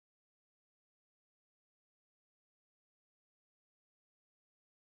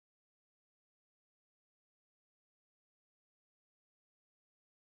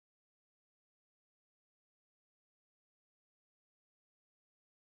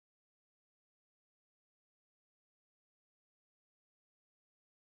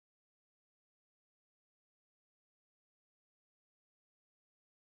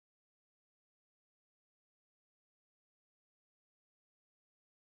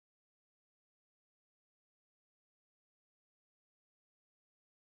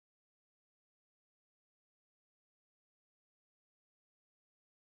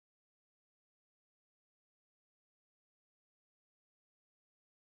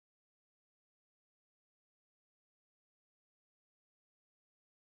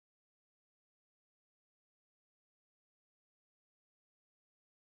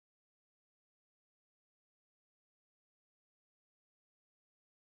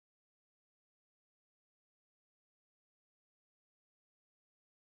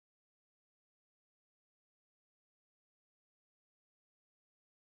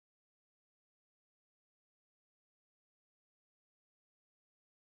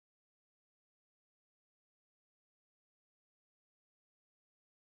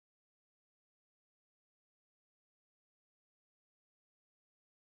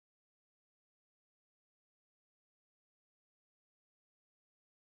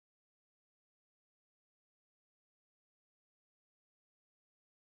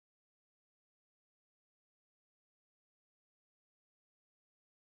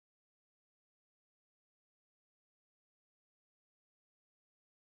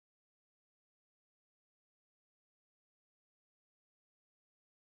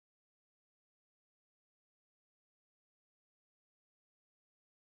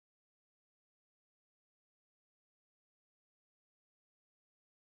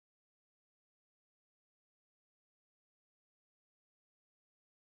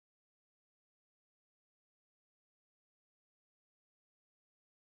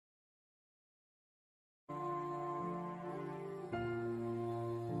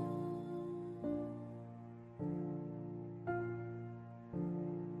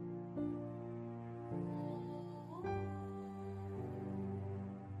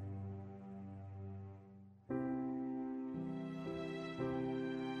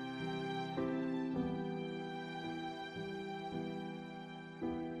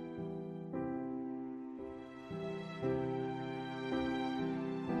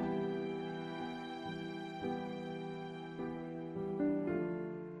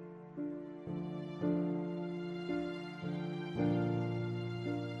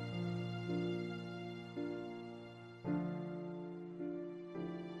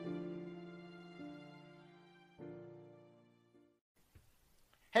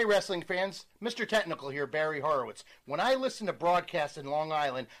Hey, wrestling fans, Mr. Technical here, Barry Horowitz. When I listen to broadcasts in Long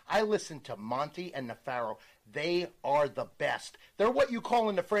Island, I listen to Monty and Nefaro. They are the best. They're what you call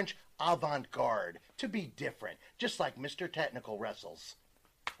in the French avant-garde, to be different, just like Mr. Technical wrestles.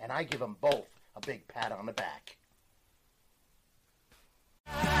 And I give them both a big pat on the back.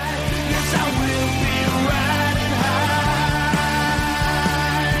 Yes, I will be riding high.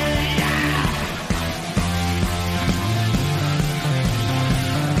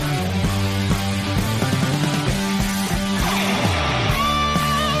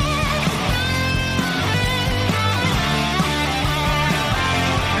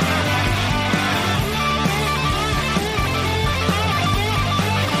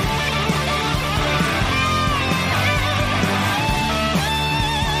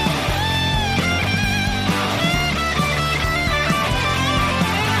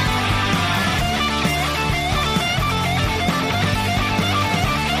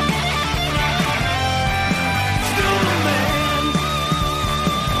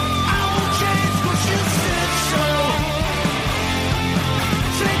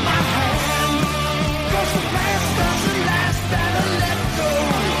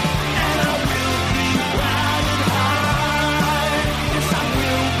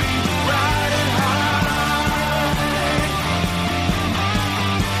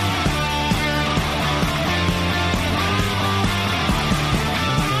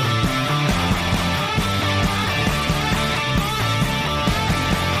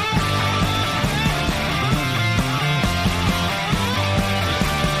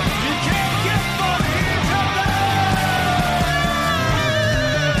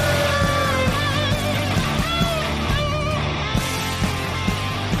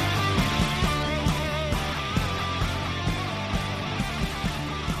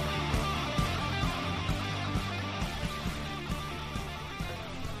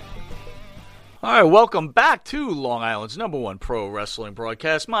 All right, welcome back to Long Island's #1 pro wrestling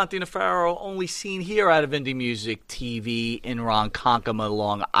broadcast. Monty Nefaro, only seen here out of Indie Music TV in Ronkonkoma,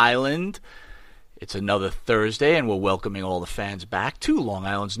 Long Island. It's another Thursday, and we're welcoming all the fans back to Long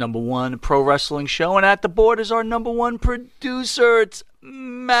Island's #1 pro wrestling show. And at the board is our #1 producer. It's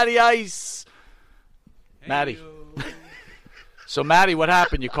Matty Ice. Hey, Matty. So, Matty, what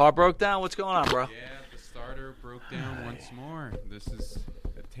happened? Your car broke down? What's going on, bro? Yeah, the starter broke down once more. This is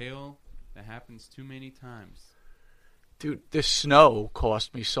a tale that happens too many times. Dude, this snow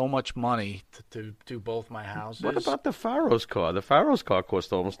cost me so much money to do both my houses. What about the Faro's car? The Faro's car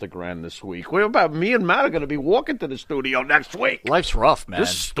cost almost $1,000 this week. What about me and Matt are going to be walking to the studio next week? Life's rough, man.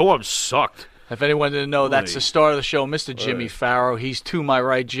 This storm sucked. If anyone didn't know, that's the star of the show, Mr. Jimmy Faro. He's to my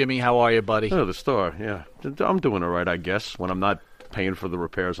right. Jimmy, how are you, buddy? Oh, the star, yeah. I'm doing all right, I guess, when I'm not paying for the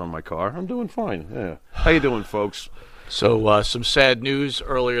repairs on my car. I'm doing fine, yeah. How you doing, folks? So, some sad news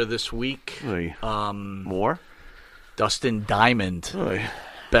earlier this week. Hey. More? Dustin Diamond, Hey.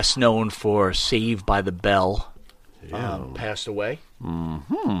 best known for Saved by the Bell, passed away.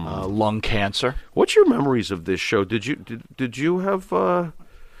 Mm-hmm. Lung cancer. What's your memories of this show? Did you have?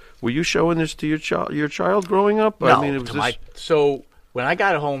 Were you showing this to your child growing up? No, I mean, it was so when I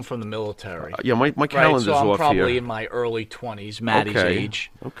got home from the military, my calendar's so I'm off probably here. in my early 20s, Maddie's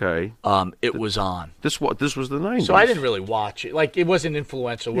age. Okay. It was on. This was the 90s. So I didn't really watch it. Like, it wasn't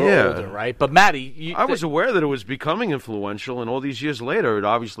influential. We're older, right? But Maddie, I was aware that it was becoming influential, and all these years later, it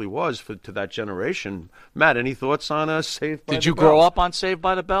obviously was to that generation. Matt, any thoughts on Saved by the Bell? Did you grow up on Saved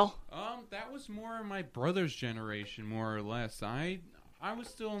by the Bell? That was more my brother's generation, more or less. I was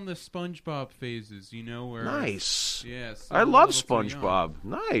still in the SpongeBob phases, you know, where nice. Yeah, so I love SpongeBob.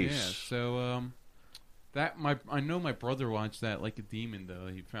 Nice. Yeah, so I know my brother watched that like a demon though.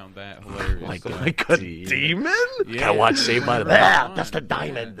 He found that hilarious. Like a demon? Yeah. Gotta watch Saved by the Bell. Yeah, that's the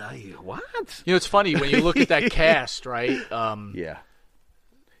diamond. What? You know, it's funny when you look at that cast, right? Yeah.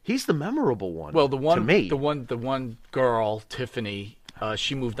 He's the memorable one. Well, the one to me. the one girl, Tiffany,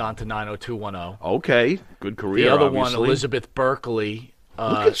 she moved on to 90210. Okay, good career. The other obviously. one, Elizabeth Berkley.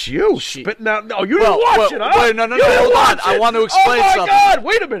 Look at you. No, you didn't well, watch it, huh? Wait, no, hold on. I want to explain something. Oh, my God,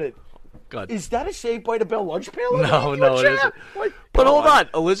 wait a minute. God. Is that a Saved by the Bell lunch pail? No, it isn't. But hold on.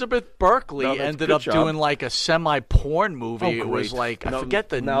 Elizabeth Berkley ended up doing like a semi-porn movie. Oh, it was like, I forget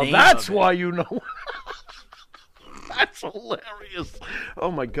the name Now, that's why you know. That's hilarious. Oh,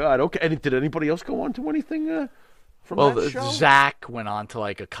 my God. Okay, and did anybody else go on to anything from that show? Zach went on to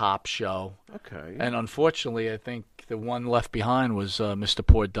like a cop show. Okay. And unfortunately, I think the one left behind was Mr.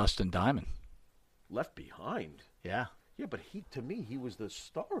 Poor Dustin Diamond. Left behind? Yeah. Yeah, but to me, he was the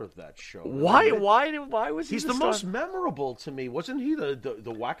star of that show. Why was he He's the the star? most memorable to me. Wasn't he the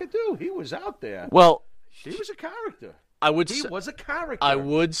wackadoo? He was out there. Well, he was a character. He was a character. I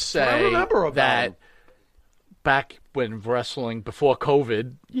would That's what I say remember about that him. back when wrestling, before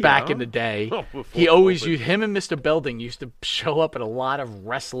COVID, back in the day, Oh, before he always COVID. used, him and Mr. Belding used to show up at a lot of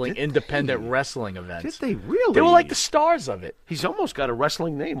wrestling, independent wrestling events. Did they really? They were like the stars of it. He's almost got a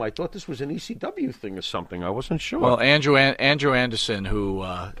wrestling name. I thought this was an ECW thing or something. I wasn't sure. Well, Andrew Anderson, who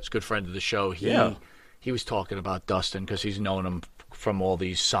is a good friend of the show, Yeah. he was talking about Dustin because he's known him from all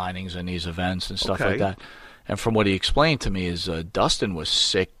these signings and these events and stuff Okay. like that. And from what he explained to me is Dustin was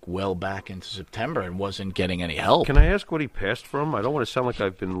sick well back into September and wasn't getting any help. Can I ask what he passed from? I don't want to sound like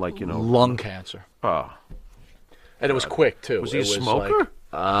I've been Lung cancer. Ah, And it was quick, too. was he It a smoker?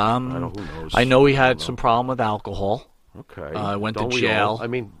 I don't. Who knows? I know he had some problem with alcohol. Okay. went to Don't we jail. all? I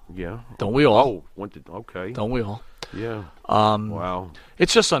mean, yeah. Don't we all? Oh, went to. Okay. Don't we all? Yeah. Wow.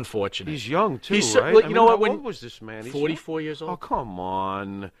 It's just unfortunate. He's young too, He's right? look, I you mean, know what? How When old was this man? He's 44 years young? Oh, old. come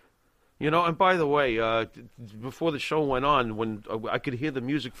on. You know, and by the way, before the show went on, when I could hear the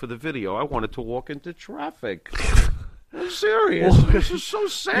music for the video, I wanted to walk into traffic. I'm serious. This is so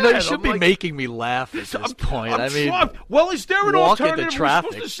sad. You know, you should I'm be like, making me laugh at this point. I'm I mean, trying- well, is there an walk into alternative? We're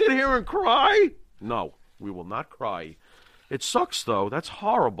traffic. supposed to sit here and cry? No, we will not cry. It sucks, though. That's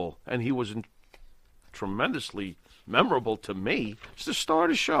horrible. And he was tremendously memorable to me. It's the star of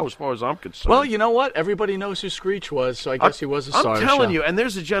the show, as far as I'm concerned. well, you know what? Everybody knows who Screech was, so I guess he was a star. I'm of the telling show. you, and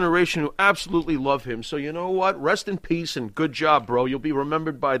there's a generation who absolutely love him. So you know what? Rest in peace and good job, bro. You'll be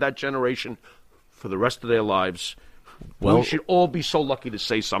remembered by that generation for the rest of their lives. Well- we should all be so lucky to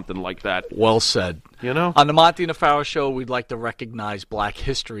say something like that. Well said. You know? On the Monty and Farrow Show, we'd like to recognize Black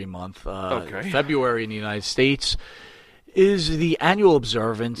History Month. Okay. February in the United States is the annual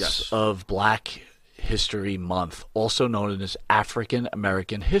observance Yes. of Black History Month, also known as African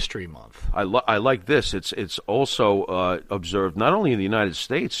American History Month. I like this. It's also observed not only in the United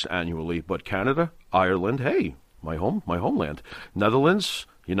States annually, but Canada, Ireland. Hey, my homeland, Netherlands,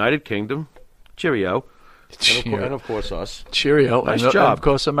 United Kingdom. Cheerio. And of course us. Cheerio. Nice and, job. of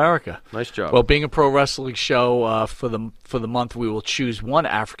course, America. Nice job. Well, being a pro wrestling show, for the month, we will choose one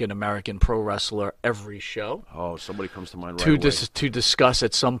African American pro wrestler every show Oh, somebody comes to mind right to away. to discuss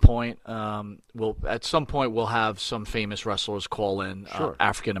at some point. We'll have some famous wrestlers call in, Sure.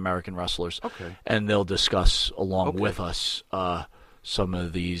 African American wrestlers, Okay. and they'll discuss along Okay. with us some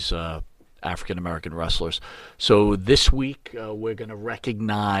of these African American wrestlers. So this week we're going to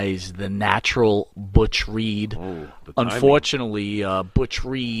recognize the natural Butch Reed. Oh, the timing. Unfortunately, Butch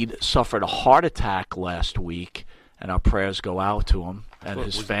Reed suffered a heart attack last week, and our prayers go out to him and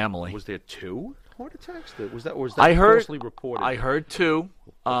his family. Was there 2 heart attacks? Was that I heard. falsely reported? I heard 2.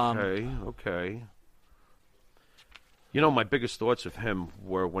 Okay. You know, my biggest thoughts of him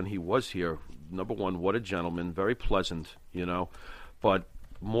were when he was here. Number one, what a gentleman, very pleasant, you know, but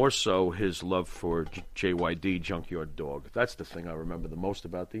more so his love for JYD, Junkyard Dog. That's the thing I remember the most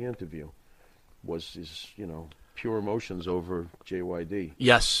about the interview, was his, pure emotions over JYD.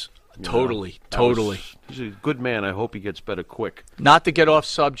 Yes, You know, totally. he's a good man. I hope he gets better quick. Not to get off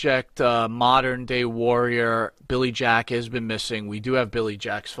subject, modern day warrior Billy Jack has been missing. We do have Billy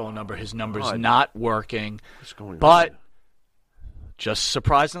Jack's phone number. His number's God. not working. What's going But on? just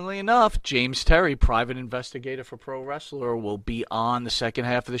surprisingly enough, James Terry, private investigator for Pro Wrestler, will be on the second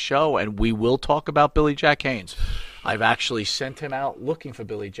half of the show, and we will talk about Billy Jack Haynes. I've actually sent him out looking for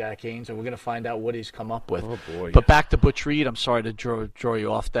Billy Jack Haynes, and we're going to find out what he's come up with. Oh, boy. But back to Butch Reed. I'm sorry to draw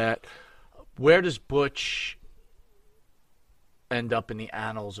you off that. Where does Butch end up in the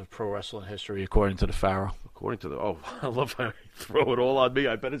annals of pro wrestling history, according to the Pharaoh? According to I love how you throw it all on me.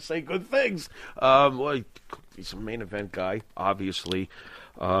 I better say good things. He's a main event guy, obviously.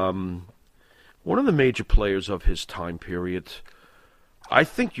 One of the major players of his time period. I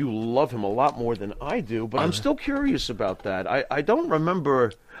think you love him a lot more than I do, but I'm still curious about that. I don't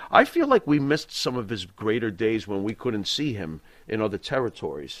remember. I feel like we missed some of his greater days when we couldn't see him in other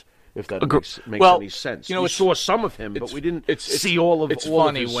territories. If that makes Well, any sense. you know, We it's- saw some of him, but we didn't It's see all of It's all of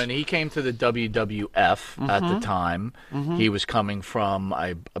funny, his- when he came to the WWF at the time, he was coming from,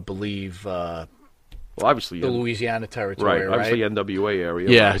 I believe, well, obviously, the Louisiana territory, right? Obviously, NWA area.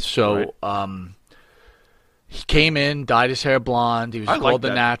 Yeah, right, so right. he came in, dyed his hair blonde. He was I like called the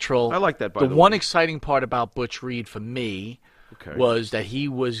that. Natural. I like that, by the the one way. exciting part about Butch Reed for me Okay. was that he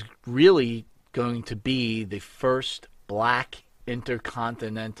was really going to be the first black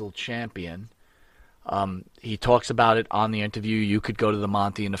intercontinental champion. He talks about it on the interview. You could go to the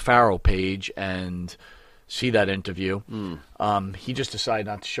Monty and the Pharaoh page and see that interview. He just decided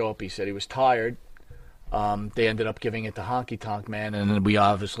not to show up. He said he was tired. They ended up giving it to Honky Tonk Man, and then we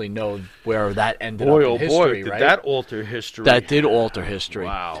obviously know where that ended up in history, did right? that alter history? That did alter history.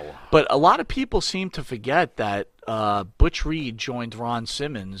 Wow. But a lot of people seem to forget that Butch Reed joined Ron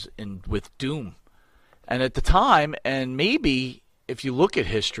Simmons with Doom. And at the time, and maybe if you look at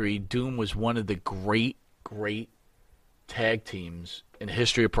history, Doom was one of the great tag teams in the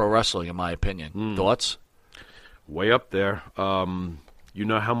history of pro wrestling, in my opinion. Thoughts? Way up there. You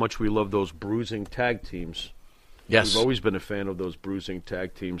know how much we love those bruising tag teams. Yes. We've always been a fan of those bruising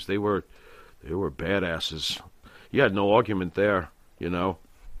tag teams. They were badasses. You had no argument there, you know.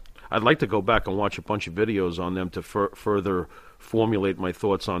 I'd like to go back and watch a bunch of videos on them to further formulate my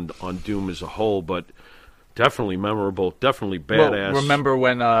thoughts on Doom as a whole, but definitely memorable, definitely badass. Well, remember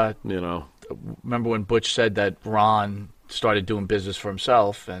when Remember when Butch said that Ron started doing business for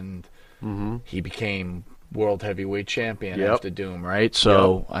himself and he became world heavyweight champion after Doom, right?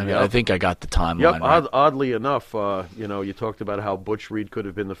 So I think I got the timeline. Right. Oddly enough, you talked about how Butch Reed could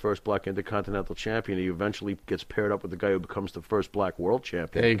have been the first black Intercontinental champion. He eventually gets paired up with the guy who becomes the first black world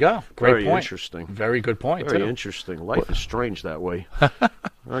champion. There you go. Great Very point. interesting. Very good point. Very too. interesting. Life is strange that way.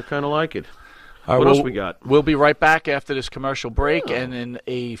 I kind of like it. All right, what else we got? We'll be right back after this commercial break, and in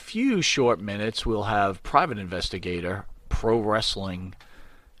a few short minutes, we'll have private investigator, pro wrestling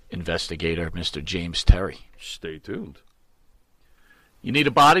investigator, Mr. James Terry. Stay tuned. You need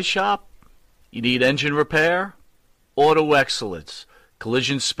a body shop? You need engine repair? Auto Excellence,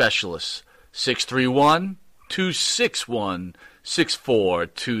 Collision Specialists,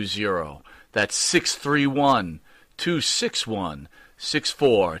 631-261-6420. That's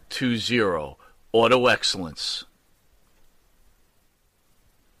 631-261-6420. Auto Excellence.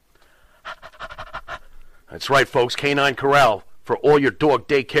 That's right, folks. Canine Corral for all your dog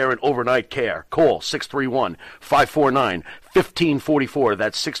daycare and overnight care. Call 631-549-1544.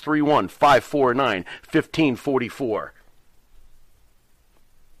 That's 631-549-1544.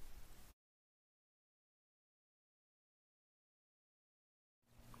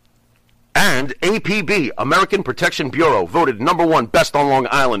 And APB, American Protection Bureau, voted #1 best on Long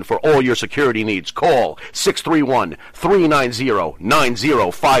Island for all your security needs. Call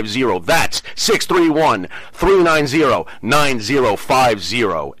 631-390-9050. That's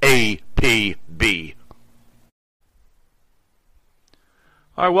 631-390-9050. APB.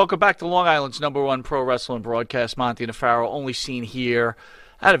 All right, welcome back to Long Island's #1 pro wrestling broadcast. Monty Nefaro, only seen here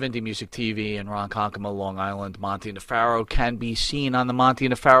out of Indie Music TV in Ronkonkoma, Long Island. Monty Nefaro can be seen on the Monty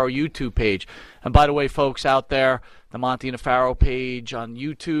Nefaro YouTube page. And by the way, folks out there, the Monty Nefaro page on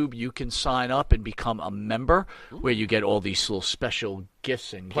YouTube, you can sign up and become a member, where you get all these little special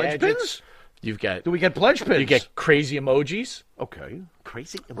gifts and Pledge gadgets. pins? You get. Do we get pledge pins? You get crazy emojis. Okay.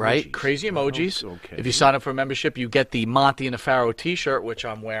 Crazy emojis. Right? Crazy emojis. Okay. If you sign up for a membership, you get the Monty Nefaro t-shirt, which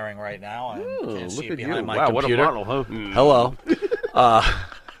I'm wearing right now. I can't see Look it at behind you. my Wow, computer. what a model, huh? Hello.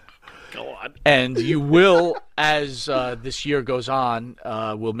 Go on. And you will, as this year goes on,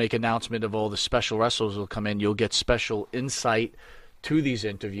 we'll make announcement of all the special wrestlers will come in. You'll get special insight to these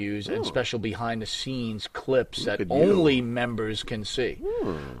interviews and special behind-the-scenes clips that at you. only members can see.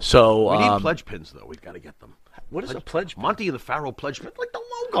 So We need pledge pins, though. We've got to get them. what is a pledge pin? Monty and the Pharaoh pledge pin, like the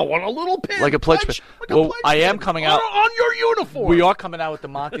logo on a little pin. Like a pledge pin. Like a Well, pledge I am pin. coming out- on your uniform. We are coming out with the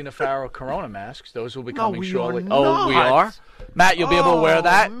Monty Nefaro Corona masks. Those will be coming we shortly. are Oh, we not. are? Matt, you'll be able to wear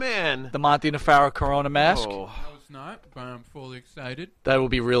that? Man. The Monty Nefaro Corona mask? No, it's not, but I'm fully excited. That will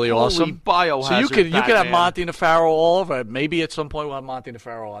be really Holy awesome. biohazard, So you could have Batman. Monty Nefaro all over. Maybe at some point we'll have Monty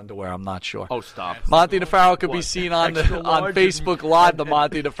Nefaro underwear. I'm not sure. Oh, stop. Monty Nefaro could be What, seen on extra on large? Facebook Live, the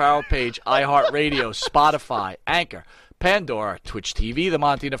Monty Nefaro page, iHeartRadio, Spotify, Anchor, Pandora, Twitch TV, the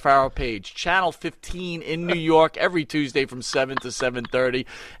Monty Nefaro page, Channel 15 in New York every Tuesday from 7 to 7:30,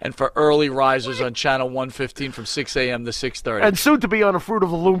 and for early risers on Channel 115 from 6 a.m. to 6:30. And soon to be on a Fruit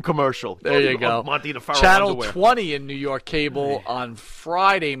of the Loom commercial. There you go. Monty the Pharaoh Channel underwear. 20 in New York cable on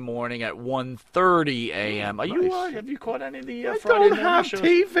Friday morning at 1:30 a.m. Are you? Nice. Have you caught any of the I Friday don't morning have shows?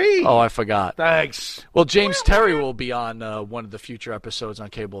 TV. Oh, I forgot. Thanks. Well, James Terry will be on one of the future episodes on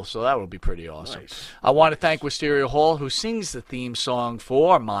cable, so that will be pretty awesome. Nice. I want to thank Wisteria Hall, who sings the theme song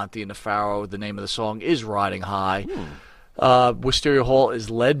for Monty and the Pharaoh. The name of the song is Riding High. Wisteria Hall is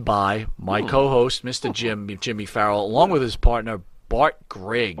led by my co-host, Mr. Jimmy Farrell, along with his partner, Bart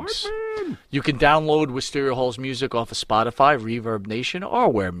Griggs. You can download Wisteria Hall's music off of Spotify, Reverb Nation, or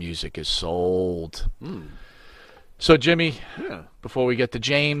where music is sold. So, Jimmy, before we get to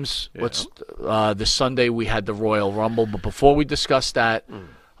James, let's this Sunday we had the Royal Rumble, but before we discuss that,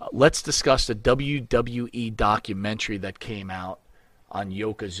 let's discuss the WWE documentary that came out on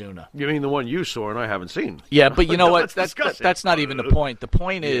Yokozuna. You mean the one you saw and I haven't seen? Yeah, but you know No, what? let's discuss it. That's not even the point. The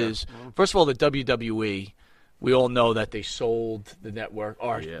point is, first of all, the WWE. We all know that they sold the network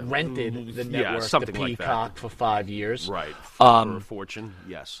or rented the network to something like Peacock that. for 5 years. Right. For a fortune,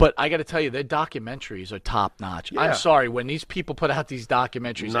 yes. But I got to tell you, their documentaries are top notch. Yeah. I'm sorry, when these people put out these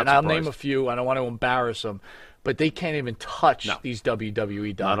documentaries, Not and I'll name surprised. a few, I don't want to embarrass them, but they can't even touch these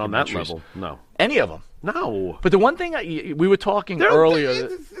WWE documentaries. Not on that level, no. Any of them. No. But the one thing we were talking earlier.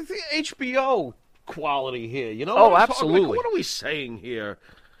 The HBO quality here, you know? Oh, what I'm talking- absolutely. Like, what are we saying here?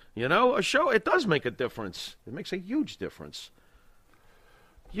 You know, a show, it does make a difference. It makes a huge difference.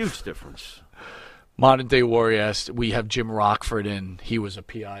 Huge difference. Modern Day Warrior asked, we have Jim Rockford in. He was a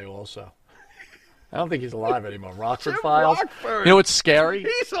PI also. I don't think he's alive anymore. Rockford Jim Files. Rockford. You know what's scary?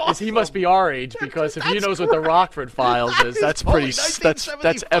 He's Is he must awesome. be our age because if he That's knows what the great. Rockford Files is, That that's is pretty. totally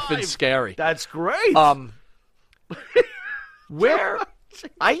That's effing 1975. scary. That's great. Where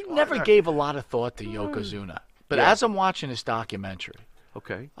I never gave a lot of thought to Yokozuna, but Yeah. as I'm watching this documentary,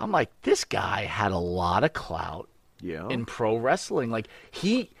 Okay. I'm like, this guy had a lot of clout Yeah. in pro wrestling. Like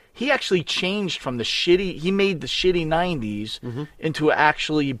he actually changed from the shitty. He made the shitty '90s into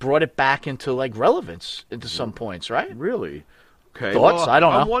actually he brought it back into like relevance into some points, right? Really? Okay. Thoughts? Well, I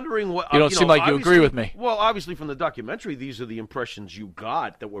don't know. I'm wondering what. You don't seem like you agree obviously- with me. Well, obviously, from the documentary, these are the impressions you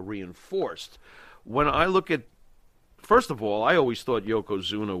got that were reinforced. When I look at, first of all, I always thought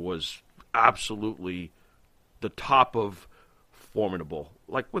Yokozuna was absolutely the top of formidable.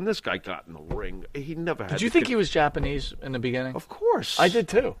 Like when this guy got in the ring, he never had. Did you think he was Japanese in the beginning? Of course, I did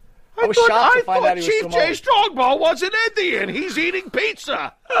too. I was thought, shocked to I find thought out he was Chief Jay Samoan. Strongbow was an Indian. He's eating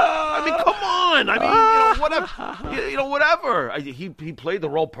pizza. I mean, come on. I mean, whatever. Whatever. He played the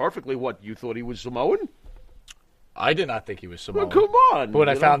role perfectly. What, you thought he was Samoan? I did not think he was Samoan. Well, come on. But when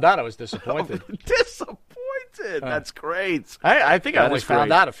I you know? found out, I was disappointed. Disappointed. That's great. I think I That only is found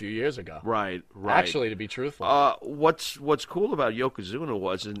great. out a few years ago. Right. Actually, to be truthful. What's cool about Yokozuna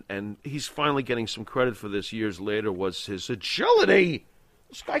was, and he's finally getting some credit for this years later, was his agility.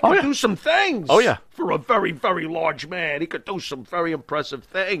 This guy could do some things. Oh, yeah. For a very, very large man, he could do some very impressive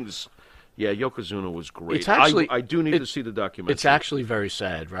things. Yeah, Yokozuna was great. It's actually- I do need to see the documentary. It's actually very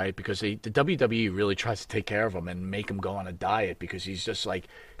sad, right? Because the WWE really tries to take care of him and make him go on a diet because he's just like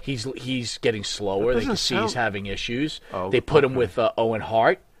he's getting slower. They doesn't can see he's sound- having issues. Oh, they put him okay. with Owen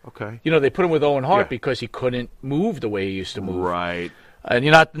Hart. Okay. You know, they put him with Owen Hart Yeah. because he couldn't move the way he used to move. Right. And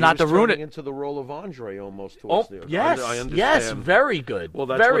you're not He to was ruin turning it. into the role of Andre almost Oh, towards there. yes, I understand. yes, very good. Well,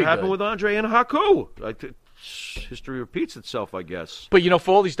 that's very what happened good. with Andre and Haku. History repeats itself, I guess. But, you know,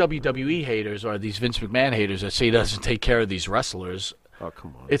 for all these WWE haters or these Vince McMahon haters that say he doesn't take care of these wrestlers, Oh,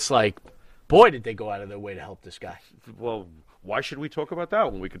 come on. it's like, boy, did they go out of their way to help this guy. Well, why should we talk about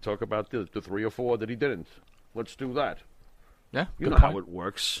that when we could talk about the 3 or 4 that he didn't? Let's do that. Yeah, You good know point. how it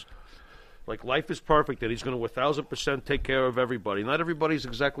works. Like, life is perfect, that he's going to 1,000% take care of everybody. Not everybody's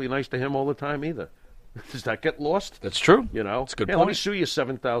exactly nice to him all the time either. Does that get lost? That's true. You know? That's a good Hey, point. let me sue you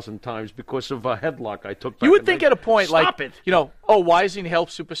 7,000 times because of a headlock I took back You would in think the- at a point, Stop like, it. you know, oh, why isn't he help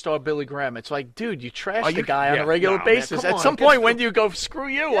superstar Billy Graham? It's like, dude, you trash Are the you- guy on yeah, a regular nah, man, basis. come At on, some get point, the- when do you go, screw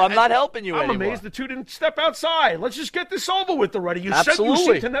you, Yeah, I'm not helping you I'm anymore. amazed the two didn't step outside. Let's just get this over with already. You said you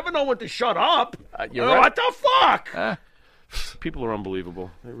Absolutely. seem to never know when to shut up. You're right. What the fuck? Eh. People are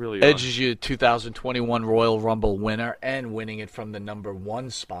unbelievable. They really Edge are. is your 2021 Royal Rumble winner and winning it from the number 1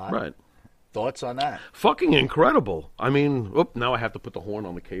 spot. Right. Thoughts on that? Fucking incredible. I mean, now I have to put the horn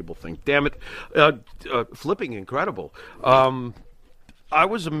on the cable thing. Damn it. Flipping incredible. I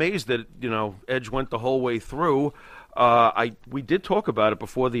was amazed that, Edge went the whole way through. We did talk about it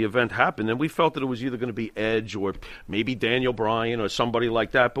before the event happened, and we felt that it was either going to be Edge or maybe Daniel Bryan or somebody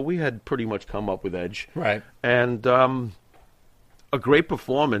like that, but we had pretty much come up with Edge. Right. And a great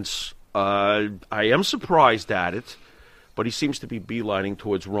performance. I am surprised at it, but he seems to be beelining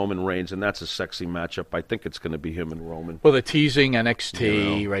towards Roman Reigns, and that's a sexy matchup. I think it's going to be him and Roman. Well, they're teasing NXT,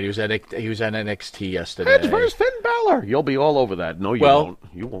 You know. right? He was at NXT yesterday. Edge versus Finn Balor. You'll be all over that. No, you Well- won't.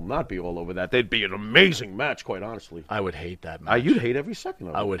 You will not be all over that. They'd be an amazing match, quite honestly. I would hate that match. You'd hate every second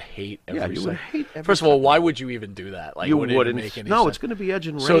of it. I would hate every Yeah, you would second. hate every First of all, second. why would you even do that? Like, You wouldn't wouldn't. Make any No, sense. it's going to be Edge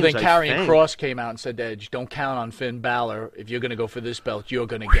and Reigns. So then I Karrion think. Cross came out and said to Edge, don't count on Finn Balor. If you're going to go for this belt, you're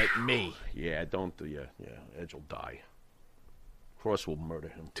going to get me. Yeah, don't do. Yeah. Edge will die. Cross will murder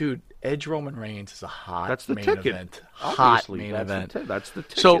him. Dude, Edge Roman Reigns is a hot That's the main ticket. event. Hot Obviously, main that's event. That's the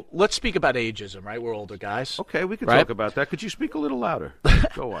ticket. So let's speak about ageism, right? We're older guys. Okay, we can Right? talk about that. Could you speak a little louder?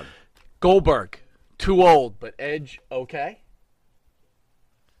 Go on. Goldberg, too old, but Edge, okay?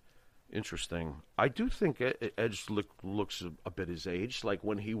 Interesting. I do think Edge looks a bit his age, like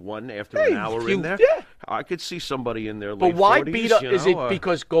when he won after an hour in there. yeah. I could see somebody in there. But why 40s, beat up? you Is know, it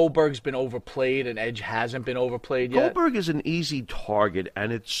because Goldberg's been overplayed and Edge hasn't been overplayed yet? Goldberg is an easy target,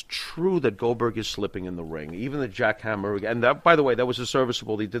 and it's true that Goldberg is slipping in the ring. Even the jackhammer, and that, by the way, that was a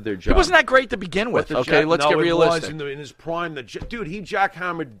serviceable. He did their job. It wasn't that great to begin with. Okay, let's get realistic. It was in his prime. Dude, he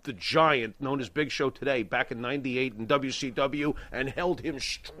jackhammered the Giant, known as Big Show today, back in '98 in WCW, and held him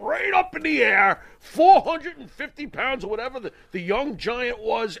straight up in the air, 450 pounds or whatever the young Giant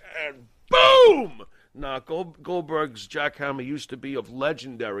was, and boom! Nah, Goldberg's jackhammer used to be of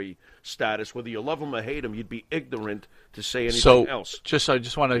legendary status. Whether you love him or hate him, you'd be ignorant to say anything else. I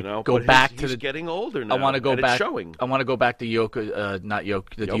just want to go but back to he's getting older now. I want to go and back. It's showing. I want to go back to the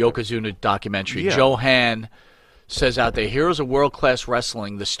Yokozuna documentary. Yeah. Joe Han says out there, Heroes of World Class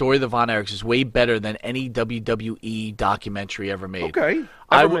Wrestling, the story of the Von Erichs is way better than any WWE documentary ever made. Okay.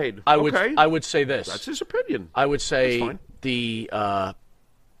 I would say this. That's his opinion. I would say the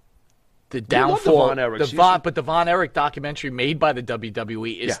downfall. But the Von Erich documentary made by the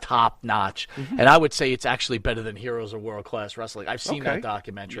WWE is top notch, and I would say it's actually better than Heroes of World Class Wrestling. I've seen that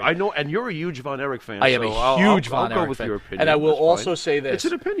documentary. I know, and you're a huge Von Erich fan. I am a huge Von Erich I'll go with fan. your opinion. And I will That's also fine. say this: it's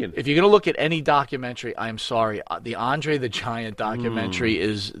an opinion. If you're going to look at any documentary, I am sorry, the Andre the Giant documentary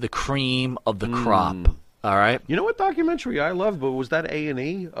is the cream of the crop. All right. You know what documentary I love? But was that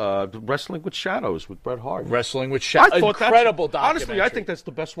A&E? Wrestling with Shadows with Bret Hart. Wrestling with Shadows. Incredible documentary. Honestly, I think that's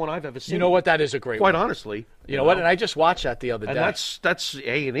the best one I've ever seen. You know what? That is a great Quite one. honestly. You know what? And I just watched that the other day. And that's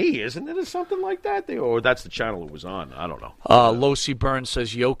A&E, isn't it? Or something like that? Or that's the channel it was on. I don't know. Losi Burns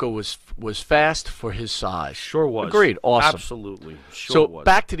says Yoko was fast for his size. Sure was. Agreed. Awesome. Absolutely. Sure so was.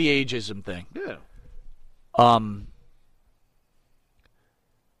 Back to the ageism thing. Yeah.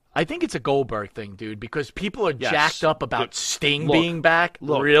 I think it's a Goldberg thing, dude, because people are jacked up about Sting being back.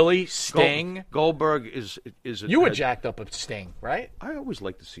 Really? Sting? Goldberg is You were jacked up with Sting, right? I always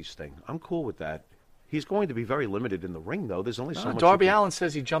like to see Sting. I'm cool with that. He's going to be very limited in the ring, though. There's only so much. Darby Allin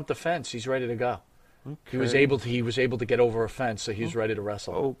says he jumped the fence. He's ready to go. Okay. He was able to get over a fence, so he's ready to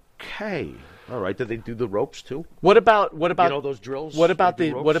wrestle. Okay. All right. Did they do the ropes too? What about those drills? What about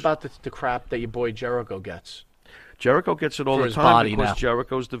the crap that your boy Jericho gets? Jericho gets it all For the his time body because now.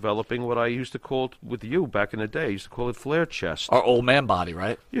 Jericho's developing what I used to call it with you back in the day. I used to call it flare chest. Our old man body,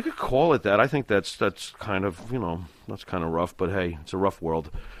 right? You could call it that. I think that's kind of, that's kind of rough, but hey, it's a rough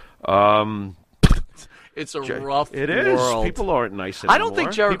world. It's a rough It is. world. People aren't nice anymore. I don't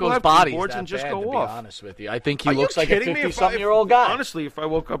think Jericho's body is that bad, to be honest with you. I think he looks like a 50-something-year-old guy. Honestly, if I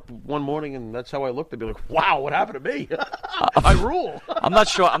woke up one morning and that's how I looked, I'd be like, wow, what happened to me? I rule. I'm not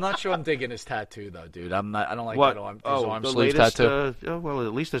sure I'm digging his tattoo, though, dude. I don't like What? that his arm the sleeve latest, tattoo. well,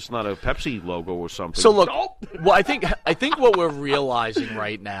 at least it's not a Pepsi logo or something. So, look, well, I think what we're realizing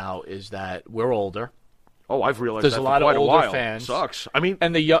right now is that we're older. Oh, I've realized There's that a for lot quite of older a while. fans. Sucks. I mean,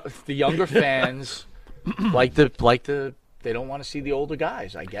 and the younger fans they don't want to see the older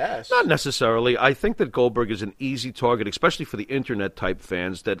guys, I guess. Not necessarily. I think that Goldberg is an easy target, especially for the internet type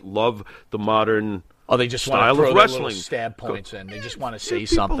fans that love the modern they just style want to throw of their wrestling. Little stab points in. They just want to say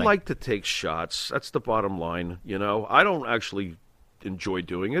people something. People like to take shots. That's the bottom line. I don't actually enjoy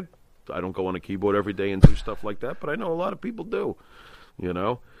doing it. I don't go on a keyboard every day and do stuff like that, but I know a lot of people do.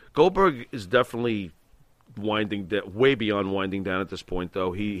 Goldberg is definitely way beyond winding down at this point,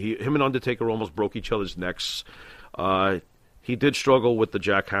 though. Him and Undertaker almost broke each other's necks. He did struggle with the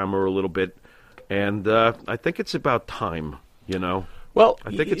jackhammer a little bit, and I think it's about time. Well,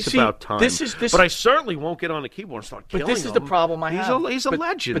 I think it's about time. But I certainly won't get on the keyboard and start killing him. But this is the problem I have. He's a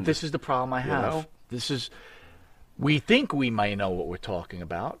legend. But this is the problem I have. We think we might know what we're talking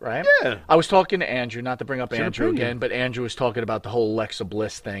about, right? Yeah. I was talking to Andrew, not to bring up Andrew again, but Andrew was talking about the whole Alexa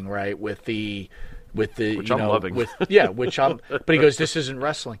Bliss thing, right? With the which I'm loving. But he goes, this isn't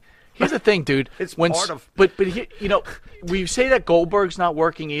wrestling. Here's the thing, dude. It's part of. But we say that Goldberg's not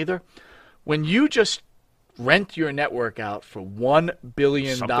working either. When you just rent your network out for $1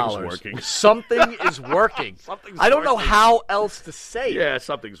 billion, something is working. I don't know how else to say it. Yeah,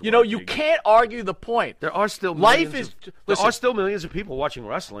 something's working. You can't argue the point. There are still there are still millions of people watching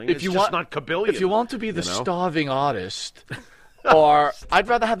wrestling. It's just not kabillion. If you want to be the starving artist, or I'd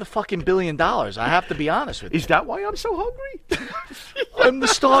rather have the fucking $1 billion. I have to be honest with you. Is that why I'm so hungry? I'm the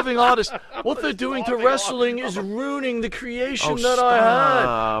starving artist. What they're doing to wrestling is ruining the creation that I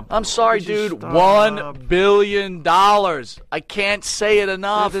had. I'm sorry, dude. $1 billion. I can't say it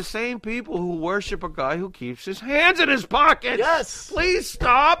enough. They're the same people who worship a guy who keeps his hands in his pockets. Yes. Please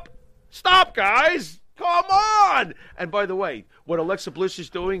stop. Stop, guys. Come on! And by the way, what Alexa Bliss is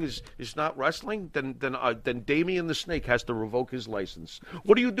doing is not wrestling. Then Damien the Snake has to revoke his license.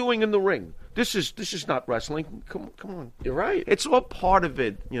 What are you doing in the ring? This is not wrestling. Come on. You're right. It's all part of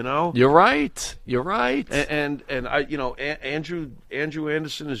it, You're right. You're right. And I, Andrew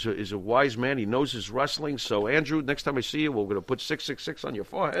Anderson is a wise man. He knows his wrestling. So Andrew, next time I see you, we're going to put 666 on your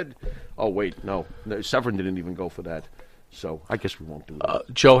forehead. Oh wait, no, Severn didn't even go for that. So I guess we won't do that.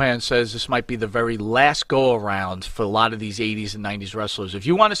 Johan says this might be the very last go-around for a lot of these 80s and 90s wrestlers. If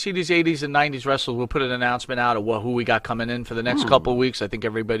you want to see these 80s and 90s wrestlers, we'll put an announcement out of who we got coming in for the next couple of weeks. I think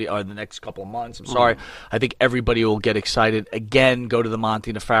everybody, or the next couple of months, I'm sorry. I think everybody will get excited. Again, go to the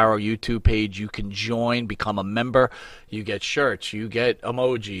Monty Nefaro YouTube page. You can join, become a member. You get shirts. You get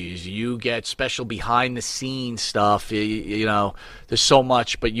emojis. You get special behind-the-scenes stuff. There's so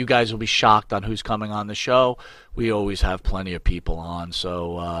much, but you guys will be shocked on who's coming on the show. We always have plenty of people on,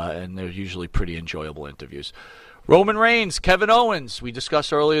 and they're usually pretty enjoyable interviews. Roman Reigns, Kevin Owens, we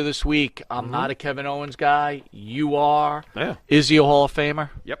discussed earlier this week. I'm not a Kevin Owens guy. You are. Yeah. Is he a Hall of Famer?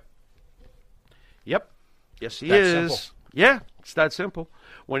 Yep. Yes, he That is. simple. Yeah, it's that simple.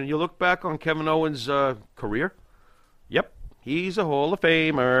 When you look back on Kevin Owens' career, yep, he's a Hall of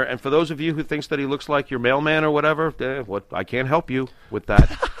Famer. And for those of you who thinks that he looks like your mailman or whatever, I can't help you with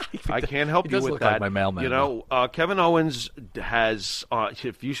that. I can't help you with look that. like my mailman, Kevin Owens has.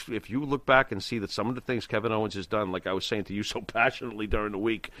 If you look back and see that some of the things Kevin Owens has done, like I was saying to you so passionately during the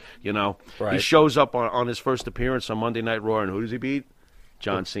week, he Right. shows up on his first appearance on Monday Night Raw, and who does he beat?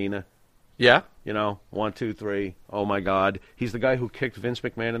 John Cena. Yeah. 1, 2, 3. Oh my God, he's the guy who kicked Vince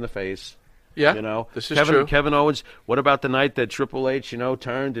McMahon in the face. Yeah. This is Kevin, true. Kevin Owens. What about the night that Triple H,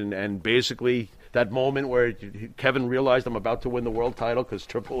 turned and basically that moment where Kevin realized I'm about to win the world title because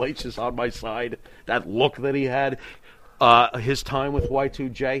Triple H is on my side. That look that he had, his time with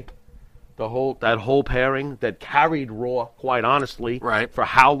Y2J, that whole pairing that carried Raw, quite honestly, right, for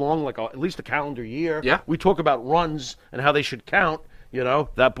how long? Like at least a calendar year. Yeah. We talk about runs and how they should count. Did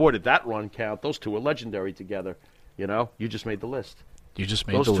that run count? Those two are legendary together. You just made the list. You just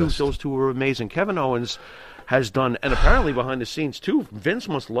made the list. Those two were amazing. Kevin Owens has done, and apparently behind the scenes too, Vince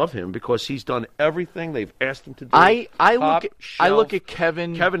must love him because he's done everything they've asked him to do. I look at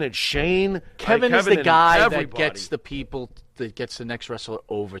Kevin. Kevin and Shane. Kevin is Kevin the guy and that everybody. gets the people, that gets the next wrestler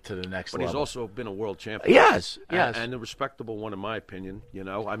over to the next But level. he's also been a world champion. Yes. And a respectable one in my opinion.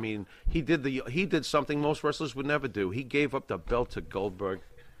 I mean, he did something most wrestlers would never do. He gave up the belt to Goldberg.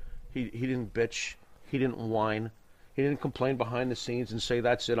 He didn't bitch. He didn't whine. He didn't complain behind the scenes and say,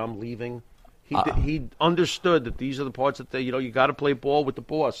 "That's it, I'm leaving." He understood that these are the parts that you got to play ball with the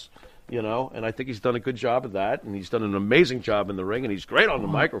boss. And I think he's done a good job of that, and he's done an amazing job in the ring, and he's great on the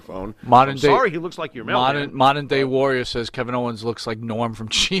microphone. Sorry, he looks like your mailman. Modern Day Warrior says Kevin Owens looks like Norm from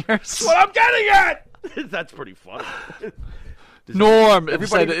Cheers. That's what I'm getting at. That's pretty funny. Norm. Then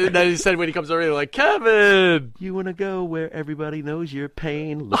he said when he comes over, they're like, Kevin. You want to go where everybody knows your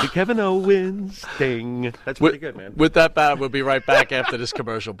pain? Look at Kevin Owens. Ding. That's pretty good, man. With that, we'll be right back after this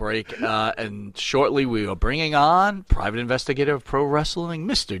commercial break. And shortly, we are bringing on private investigator of pro wrestling,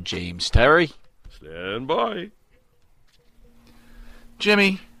 Mr. James Terry. Stand by.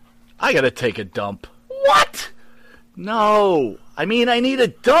 Jimmy, I got to take a dump. What? No. I mean, I need a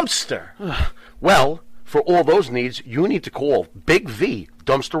dumpster. Well, for all those needs, you need to call Big V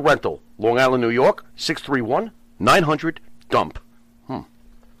Dumpster Rental, Long Island, New York, 631-900-DUMP.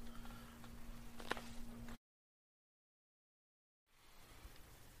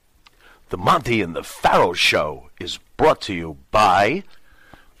 The Monty and the Pharaoh Show is brought to you by...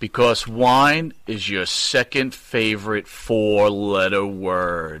 Because wine is your second favorite four-letter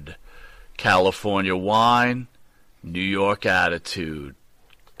word. California wine, New York attitude.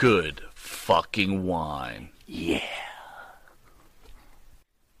 Good fucking wine. Yeah.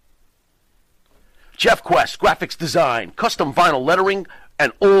 Jeff Quest, graphics design, custom vinyl lettering,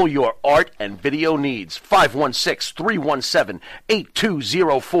 and all your art and video needs.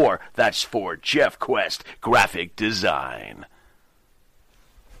 516-317-8204. That's for Jeff Quest, graphic design.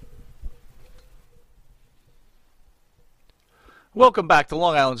 Welcome back to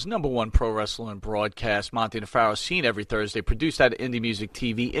Long Island's #1 pro wrestling broadcast. Monty Nefaro, seen every Thursday, produced at Indie Music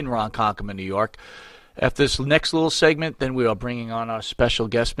TV in Ronkonkoma, New York. After this next little segment, then we are bringing on our special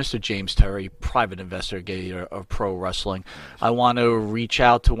guest, Mr. James Terry, private investigator of pro wrestling. I want to reach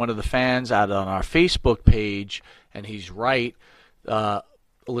out to one of the fans out on our Facebook page, and he's right.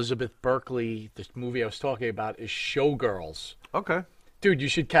 Elizabeth Berkley, the movie I was talking about, is Showgirls. Okay. Dude, you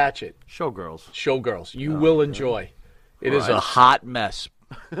should catch it. Showgirls. Showgirls. You will enjoy. It is a hot mess.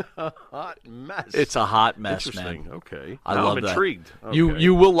 Hot mess. It's a hot mess, Interesting. man. Okay. I Now love I'm that. intrigued. Okay.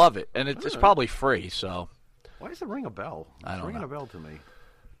 You will love it, and it's probably free. So Why does it ring a bell? I It's don't ringing know. a bell to me.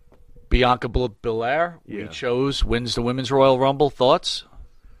 Bianca Belair, we Yeah. chose, wins the Women's Royal Rumble. Thoughts?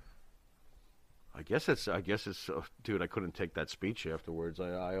 I guess it's. Dude, I couldn't take that speech afterwards.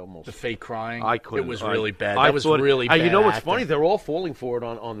 I almost. The fake crying. I couldn't. It was I- really bad. I That was thought- really bad. You know what's acting. funny? They're all falling for it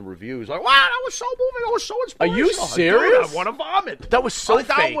on the reviews. Like, wow, that was so moving. That was so Are inspirational. you Dude, serious? I want to vomit. That was so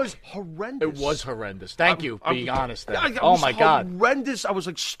That fake. was horrendous. It was horrendous. Thank you being honest there. It Oh was my God. horrendous. I was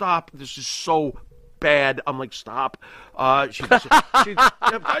like, stop. This is so bad. I'm like, stop. That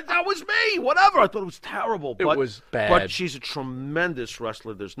was me. Whatever. I thought it was terrible. It was bad. But she's a tremendous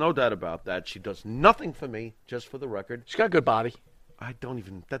wrestler. There's no doubt about that. She does nothing for me, just for the record. She's got a good body.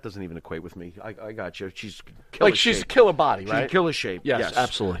 That doesn't even equate with me. I got you. She's killer Like she's a shape. killer body, She's right? in killer shape. Yes,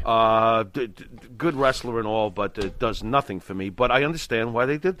 absolutely. Good wrestler and all, but it does nothing for me. But I understand why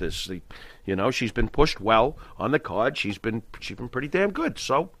they did this. She's been pushed well on the card. She's been pretty damn good.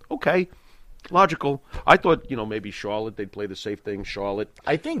 So okay, logical. I thought maybe Charlotte, they'd play the safe thing. Charlotte.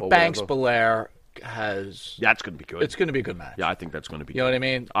 I think or Banks whatever. Belair has. That's going to be good. It's going to be a good match. Yeah, I think that's going to be. You know what I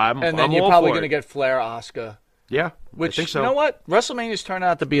mean? I'm and then you're all probably for going to it. get Flair, Asuka. Yeah, Which, I think so. you know what? WrestleMania's turned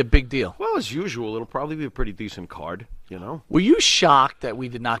out to be a big deal. Well, as usual, it'll probably be a pretty decent card. Were you shocked that we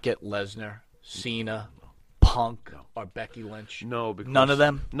did not get Lesnar, Cena, Punk, or Becky Lynch? No, because None of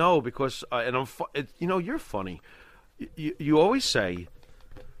them? No, because and you're funny. You always say,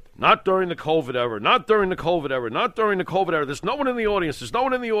 not during the COVID era, not during the COVID era, not during the COVID era. There's no one in the audience. There's no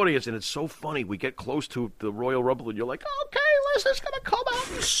one in the audience, and it's so funny. We get close to the Royal Rumble, and you're like, okay, Lesnar's gonna come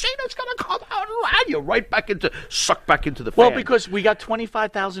out, and Cena's gonna come out, and you're sucked back into the fan. Well, because we got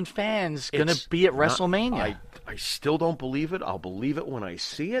 25,000 fans going to It's be at not- WrestleMania. I still don't believe it. I'll believe it when I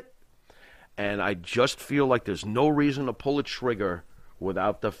see it. And I just feel like there's no reason to pull a trigger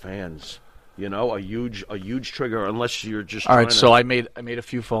without the fans. A huge trigger unless you're just All trying right, to... so I made a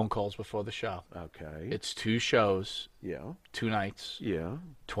few phone calls before the show. Okay. It's 2 shows, Yeah. 2 nights, Yeah.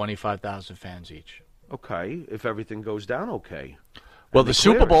 25,000 fans each. Okay. If everything goes down okay. Well, And the they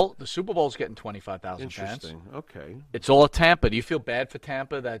clear Super it. the Super Bowl's getting 25,000 fans. Interesting. Okay. It's all at Tampa. Do you feel bad for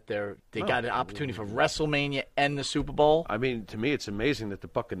Tampa that they No. got an opportunity for WrestleMania and the Super Bowl? I mean, to me, it's amazing that the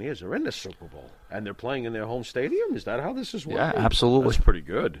Buccaneers are in the Super Bowl and they're playing in their home stadium. Is that how this is working? Yeah, absolutely. That's pretty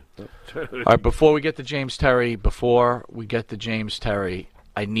good. All right, before we get to James Terry,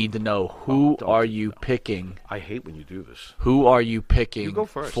 I need to know who don't are you you picking? I hate when you do this. Who are you picking You go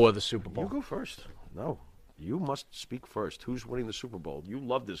first. for the Super Bowl? You go first. No. You must speak first. Who's winning the Super Bowl? You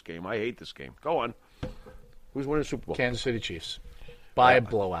love this game. I hate this game. Go on. Who's winning the Super Bowl? Kansas City Chiefs. By a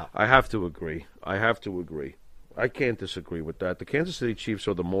blowout. I have to agree. I can't disagree with that. The Kansas City Chiefs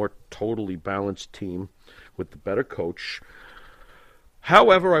are the more totally balanced team with the better coach.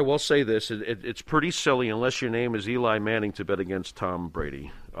 However, I will say this. It's pretty silly unless your name is Eli Manning to bet against Tom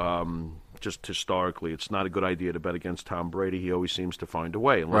Brady. Just historically, it's not a good idea to bet against Tom Brady. He always seems to find a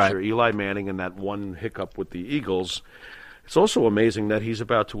way. Unless Right. you're Eli Manning and that one hiccup with the Eagles. It's also amazing that he's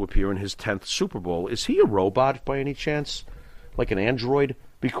about to appear in his 10th Super Bowl. Is he a robot by any chance? Like an android?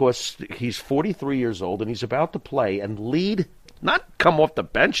 Because he's 43 years old and he's about to play and lead, not come off the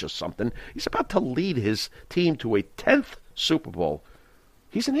bench or something. He's about to lead his team to a 10th Super Bowl.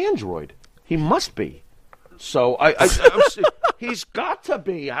 He's an android. He must be. So he's got to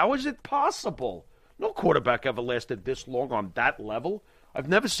be. How is it possible? No quarterback ever lasted this long on that level. I've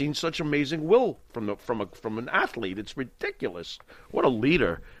never seen such amazing will from an athlete. It's ridiculous. What a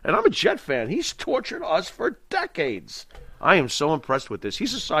leader. And I'm a Jet fan. He's tortured us for decades. I am so impressed with this.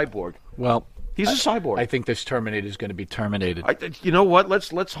 He's a cyborg. Well, He's a cyborg. I think this Terminator is going to be terminated. You know what?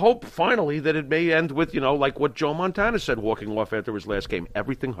 Let's hope finally that it may end with like what Joe Montana said walking off after his last game.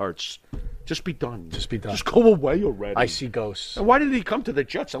 Everything hurts. Just be done. Just be done. Just go away already. I see ghosts. And why did he come to the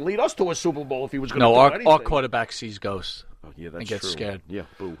Jets and lead us to a Super Bowl if he was going to No, do our anything? quarterback sees ghosts. Oh, yeah, that's and gets true. scared. Yeah,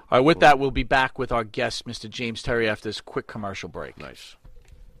 boo. All right, with that, we'll be back with our guest, Mr. James Terry, after this quick commercial break. Nice.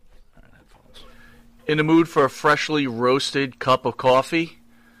 In the mood for a freshly roasted cup of coffee?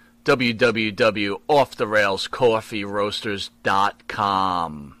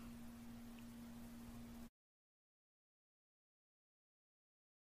 www.offtherailscoffeeroasters.com.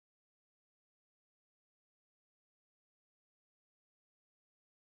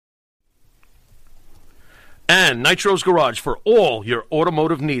 And Nitro's Garage for all your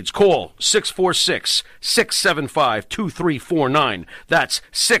automotive needs. Call 646-675-2349. That's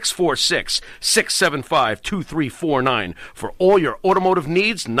 646-675-2349. For all your automotive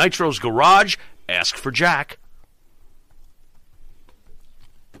needs, Nitro's Garage. Ask for Jack.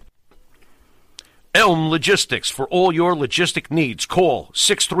 Elm Logistics, for all your logistic needs. Call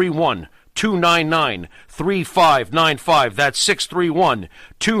 631-299-3595. That's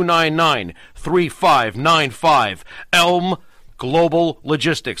 631-299-3595. Elm Global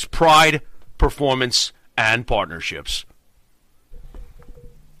Logistics. Pride, performance, and partnerships.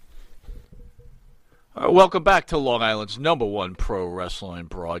 Welcome back to Long Island's #1 pro wrestling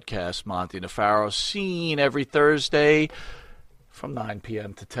broadcast. Monty Nefaro, seen every Thursday from 9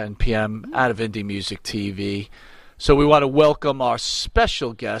 p.m. to 10 p.m. out of Indie Music TV. So we want to welcome our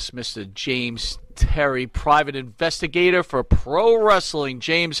special guest, Mr. James Terry, private investigator for pro wrestling.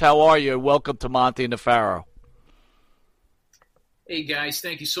 James, how are you? Welcome to Monty Nefaro. Hey, guys,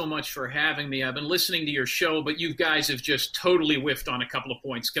 thank you so much for having me. I've been listening to your show, but you guys have just totally whiffed on a couple of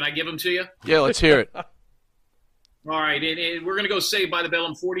points. Can I give them to you? Yeah, let's hear it. All right, and we're going to go Saved by the Bell.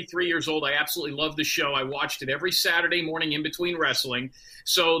 I'm 43 years old. I absolutely love the show. I watched it every Saturday morning in between wrestling.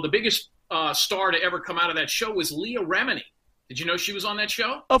 So the biggest star to ever come out of that show was Leah Remini. Did you know she was on that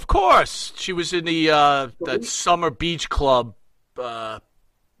show? Of course. She was in the that Summer Beach Club, That's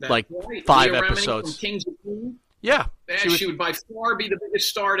like right. 5 Leah Remini episodes. from Kings of Queens. Yeah. She would by far be the biggest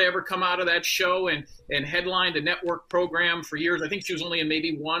star to ever come out of that show and headlined a network program for years. I think she was only in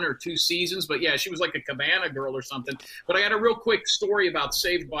maybe 1 or 2 seasons, but yeah, she was like a Cabana girl or something. But I got a real quick story about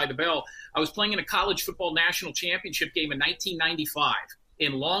Saved by the Bell. I was playing in a college football national championship game in 1995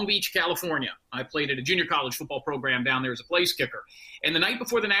 in Long Beach, California. I played at a junior college football program down there as a place kicker. And the night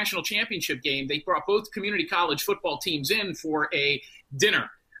before the national championship game, they brought both community college football teams in for a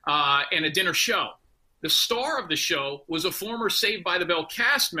dinner and a dinner show. The star of the show was a former Saved by the Bell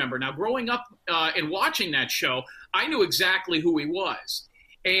cast member. Now, growing up and watching that show, I knew exactly who he was.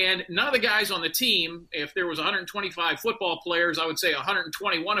 And none of the guys on the team, if there was 125 football players, I would say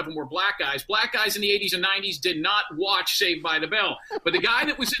 121 of them were black guys. Black guys in the 80s and 90s did not watch Saved by the Bell. But the guy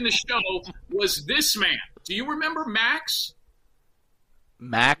that was in the show was this man. Do you remember Max?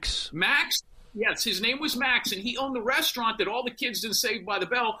 Max? Max? Yes, his name was Max, and he owned the restaurant that all the kids in Saved by the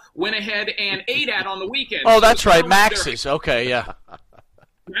Bell went ahead and ate at on the weekend. Oh, that's right, Max's. Okay, yeah.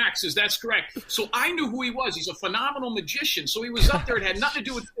 Max's, that's correct. So I knew who he was. He's a phenomenal magician. So he was up there. It had nothing to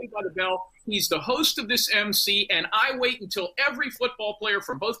do with Saved by the Bell. He's the host of this MC, and I wait until every football player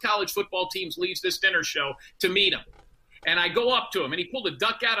from both college football teams leaves this dinner show to meet him. And I go up to him, and he pulled a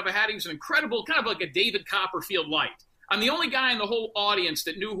duck out of a hat. He was an incredible, kind of like a David Copperfield light. I'm the only guy in the whole audience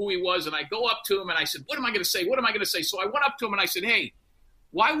that knew who he was, and I go up to him, and I said, what am I going to say? What am I going to say? So I went up to him, and I said, hey,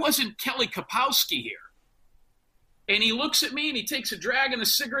 why wasn't Kelly Kapowski here? And he looks at me, and he takes a drag in the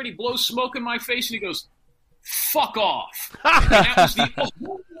cigarette, he blows smoke in my face, and he goes, fuck off.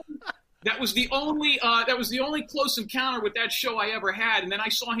 That was the only close encounter with that show I ever had. And then I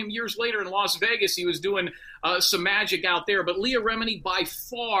saw him years later in Las Vegas. He was doing some magic out there. But Leah Remini, by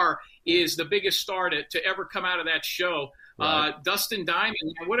far, is the biggest star to ever come out of that show. Right. Dustin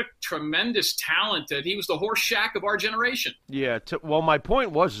Diamond, what a tremendous talent. He was the Horseshack of our generation. Yeah, well, my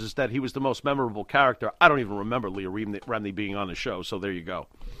point is that he was the most memorable character. I don't even remember Leah Remini being on the show, so there you go.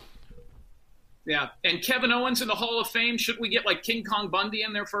 Yeah, and Kevin Owens in the Hall of Fame. Should we get like King Kong Bundy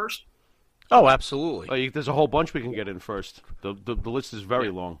in there first? Oh, absolutely. There's a whole bunch we can get in first. The list is very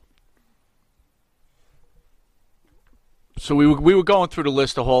long. So we were going through the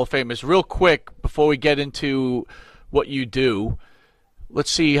list of Hall of Famers. Real quick, before we get into what you do, let's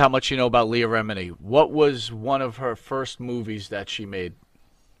see how much you know about Leah Remini. What was one of her first movies that she made?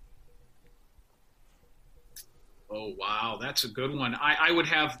 Oh, wow, that's a good one. I would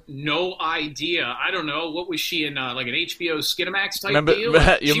have no idea. I don't know. What was she in, like an HBO Skinamax type deal?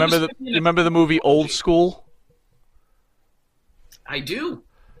 You remember the movie Old School? I do.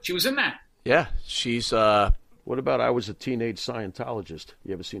 She was in that. Yeah, she's... What about I Was a Teenage Scientologist?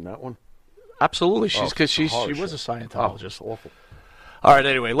 You ever seen that one? Absolutely. She was a Scientologist. Oh, awful. All right,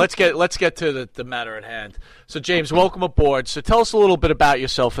 anyway, let's get to the matter at hand. So, James, welcome aboard. So tell us a little bit about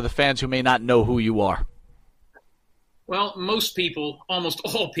yourself for the fans who may not know who you are. Well, most people, almost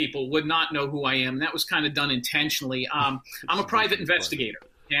all people, would not know who I am. That was kind of done intentionally. I'm a private investigator,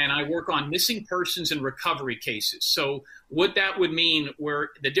 and I work on missing persons and recovery cases. So what that would mean, where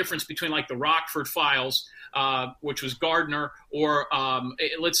the difference between like the Rockford Files, which was Gardner, or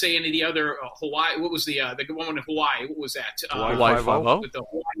let's say any of the other Hawaii. What was the one in Hawaii? What was that? Hawaii Five-0? With the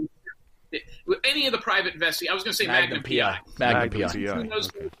Hawaii. Any of the private investigators. I was going to say Magnum PI. Magnum PI. Who knows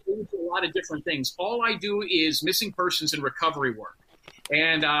a lot of different things. All I do is missing persons and recovery work.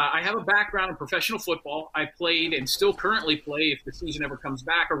 And I have a background in professional football. I played and still currently play, if the season ever comes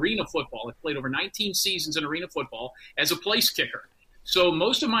back, arena football. I've played over 19 seasons in arena football as a place kicker. So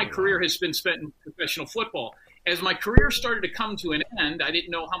most of my career has been spent in professional football. As my career started to come to an end, I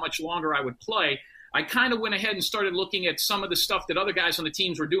didn't know how much longer I would play. I kind of went ahead and started looking at some of the stuff that other guys on the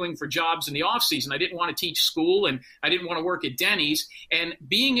teams were doing for jobs in the offseason. I didn't want to teach school, and I didn't want to work at Denny's. And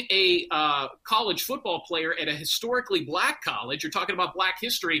being a college football player at a historically black college, you're talking about black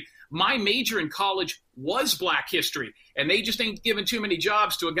history, my major in college was black history. And they just ain't giving too many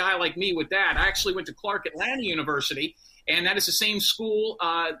jobs to a guy like me with that. I actually went to Clark Atlanta University, and that is the same school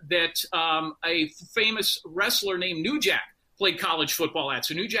that a famous wrestler named New Jack played college football at.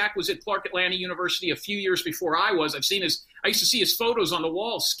 So New Jack was at Clark Atlanta University a few years before I was. I used to see his photos on the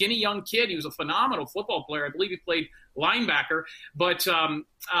wall. Skinny young kid. He was a phenomenal football player. I believe he played linebacker. But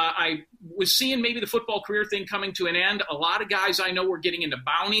I was seeing maybe the football career thing coming to an end. A lot of guys I know were getting into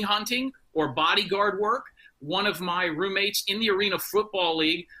bounty hunting or bodyguard work. One of my roommates in the Arena Football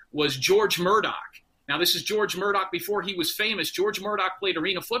League was George Murdoch. Now, this is George Murdoch before he was famous. George Murdoch played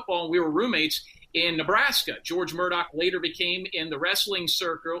arena football, and we were roommates in Nebraska. George Murdoch later became, in the wrestling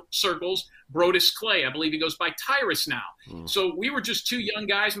circles, Brodus Clay. I believe he goes by Tyrus now. So we were just two young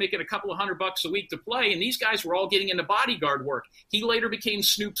guys making a couple of $100 a week to play, and these guys were all getting into bodyguard work. He later became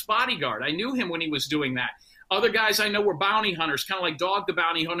Snoop's bodyguard. I knew him when he was doing that. Other guys I know were bounty hunters, kind of like Dog the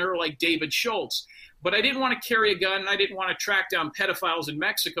Bounty Hunter or like David Schultz. But I didn't want to carry a gun, and I didn't want to track down pedophiles in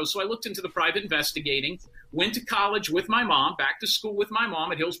Mexico, so I looked into the private investigating, went to college with my mom, back to school with my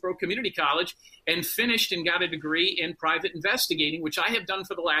mom at Hillsborough Community College, and finished and got a degree in private investigating, which I have done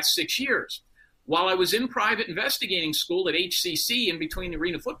for the last 6 years. While I was in private investigating school at HCC in between the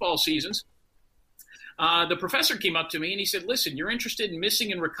arena football seasons, the professor came up to me and he said, listen, you're interested in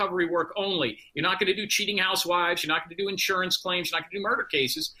missing and recovery work only. You're not going to do cheating housewives. You're not going to do insurance claims. You're not going to do murder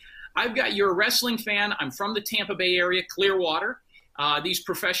cases. You're a wrestling fan. I'm from the Tampa Bay area, Clearwater. These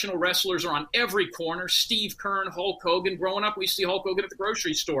professional wrestlers are on every corner. Steve Kern, Hulk Hogan. Growing up, we used to see Hulk Hogan at the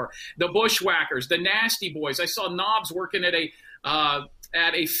grocery store. The Bushwhackers, the Nasty Boys. I saw Knobs working at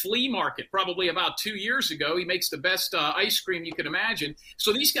a flea market probably about 2 years ago. He makes the best ice cream you can imagine.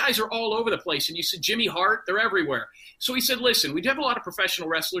 So these guys are all over the place. And you said Jimmy Hart, they're everywhere. So he said, listen, we have a lot of professional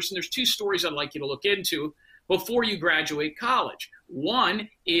wrestlers, and there's two stories I'd like you to look into before you graduate college. One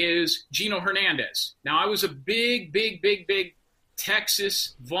is Gino Hernandez. Now, I was a big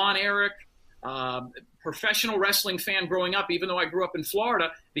Texas, Von Erich, professional wrestling fan growing up, even though I grew up in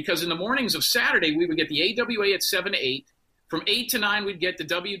Florida, because in the mornings of Saturday, we would get the AWA at 7 to 8. From 8 to 9, we'd get the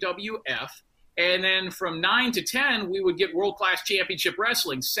WWF. And then from 9 to 10, we would get World Class Championship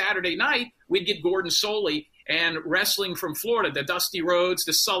Wrestling. Saturday night, we'd get Gordon Soley and wrestling from Florida, the Dusty Rhodes,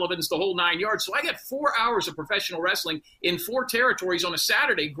 the Sullivans, the whole 9 yards. So I got 4 hours of professional wrestling in 4 territories on a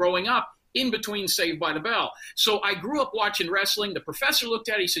Saturday growing up, in between Saved by the Bell. So I grew up watching wrestling. The professor looked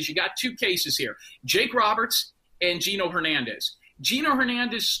at it. He says, you got 2 cases here, Jake Roberts and Gino Hernandez. Gino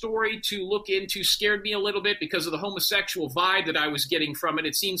Hernandez's story to look into scared me a little bit because of the homosexual vibe that I was getting from it.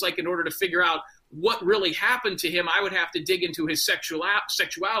 It seems like in order to figure out what really happened to him, I would have to dig into his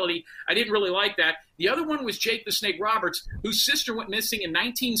sexuality. I didn't really like that. The other one was Jake the Snake Roberts, whose sister went missing in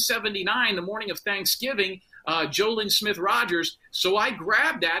 1979, the morning of Thanksgiving, Jolyn Smith Rogers. So I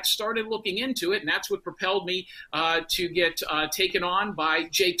grabbed that, started looking into it, and that's what propelled me to get taken on by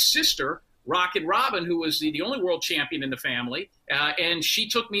Jake's sister, Rockin' Robin, who was the only world champion in the family. And she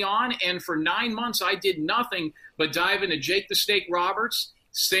took me on, and for 9 months I did nothing but dive into Jake the Snake Roberts,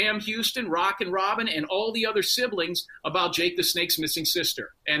 Sam Houston, Rockin' Robin, and all the other siblings about Jake the Snake's missing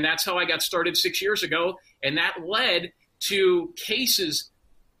sister. And that's how I got started 6 years ago, and that led to cases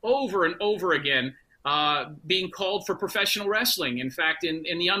over and over again being called for professional wrestling. In fact,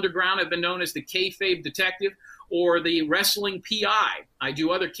 in the underground, I've been known as the kayfabe detective or the wrestling PI. I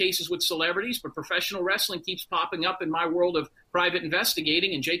do other cases with celebrities, but professional wrestling keeps popping up in my world of private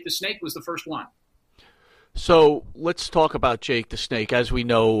investigating, and Jake the Snake was the first one. So let's talk about Jake the Snake. As we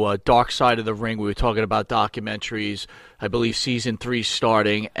know, Dark Side of the Ring, we were talking about documentaries. I believe season 3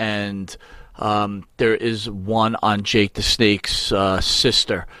 starting, and there is one on Jake the Snake's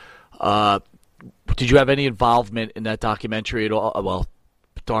sister. Did you have any involvement in that documentary at all? Well,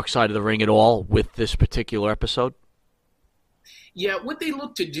 Dark Side of the Ring at all with this particular episode? Yeah, what they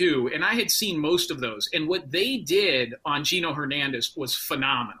looked to do, and I had seen most of those, and what they did on Gino Hernandez was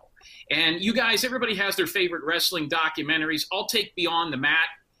phenomenal. And you guys, everybody has their favorite wrestling documentaries. I'll take Beyond the Mat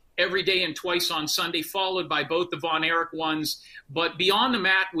every day and twice on Sunday, followed by both the Von Erich ones. But Beyond the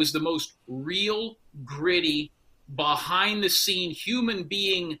Mat was the most real, gritty, behind-the-scene, human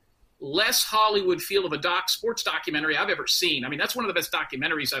being, less Hollywood feel of a sports documentary I've ever seen. I mean, that's one of the best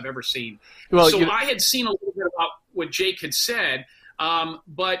documentaries I've ever seen. Well, I had seen a little bit about what Jake had said.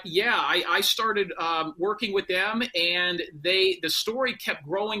 But yeah, I started working with them, and the story kept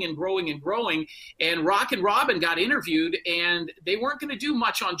growing and growing and growing. And Rockin' Robin got interviewed, and they weren't going to do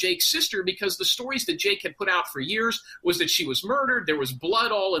much on Jake's sister because the stories that Jake had put out for years was that she was murdered. There was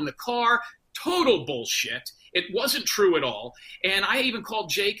blood all in the car. Total bullshit. It wasn't true at all. And I even called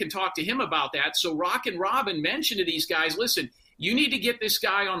Jake and talked to him about that. So Rockin' Robin mentioned to these guys, listen, you need to get this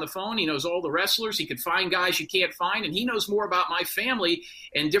guy on the phone. He knows all the wrestlers. He could find guys you can't find. And he knows more about my family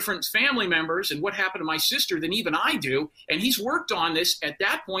and different family members and what happened to my sister than even I do. And he's worked on this at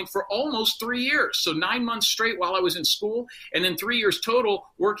that point for almost 3 years. So 9 months straight while I was in school, and then 3 years total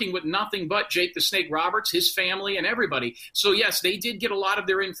working with nothing but Jake the Snake Roberts, his family, and everybody. So yes, they did get a lot of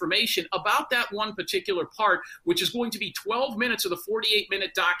their information about that one particular part, which is going to be 12 minutes of the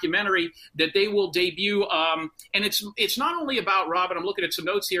 48-minute documentary that they will debut. And it's not only about Robin, I'm looking at some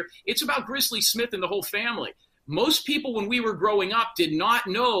notes here, it's about Grizzly Smith and the whole family. Most people when we were growing up did not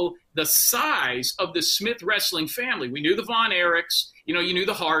know the size of the Smith wrestling family. We knew the Von Erichs, you knew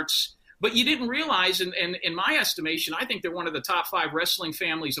the Harts, but you didn't realize, and in my estimation, I think they're one of the top 5 wrestling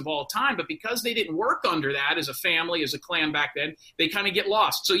families of all time, but because they didn't work under that as a family, as a clan back then, they kind of get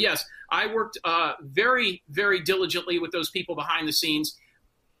lost. So yes, I worked very, very diligently with those people behind the scenes,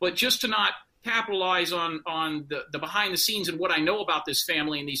 but just to not capitalize on the behind the scenes and what I know about this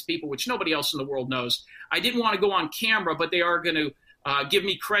family and these people, which nobody else in the world knows. I didn't want to go on camera, but they are going to give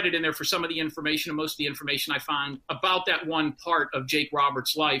me credit in there for some of the information, and most of the information I found about that one part of Jake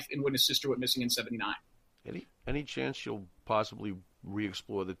Roberts' life and when his sister went missing in '79. Any chance you'll possibly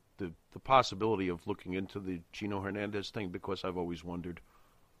re-explore the possibility of looking into the Gino Hernandez thing? Because I've always wondered.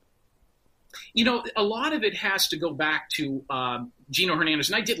 A lot of it has to go back to Gino Hernandez,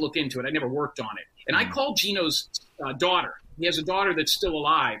 and I did look into it. I never worked on it. And I called Gino's daughter. He has a daughter that's still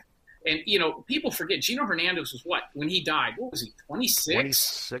alive. And, people forget, Gino Hernandez was what? When he died, what was he,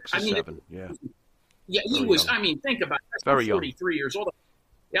 26? 26 or 7, yeah. Yeah, he Very was, young. Think about it. That's Very 43 years old.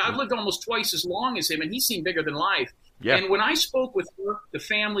 Yeah, I've lived almost twice as long as him, and he seemed bigger than life. Yeah. And when I spoke with her, the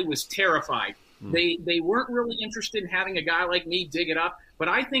family was terrified. They weren't really interested in having a guy like me dig it up, but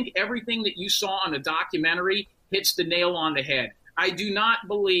I think everything that you saw on the documentary hits the nail on the head. I do not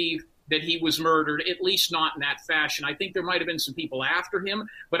believe that he was murdered, at least not in that fashion. I think there might have been some people after him,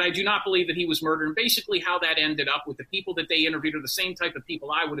 but I do not believe that he was murdered. And basically how that ended up with the people that they interviewed are the same type of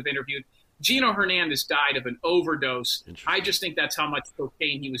people I would have interviewed. Gino Hernandez died of an overdose. I just think that's how much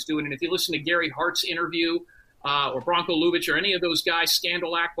cocaine he was doing. And if you listen to Gary Hart's interview, or Bronco Lubitsch or any of those guys,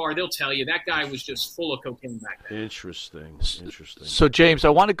 Scandal Akbar, they'll tell you that guy was just full of cocaine back then. Interesting. So, James, I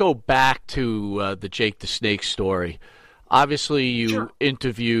want to go back to the Jake the Snake story. Obviously, you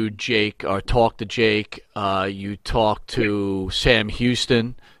interviewed Jake or talked to Jake. You talked to Sam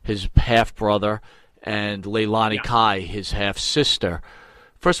Houston, his half-brother, and Leilani Kai, his half-sister.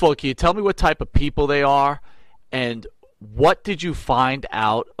 First of all, can you tell me what type of people they are, and what did you find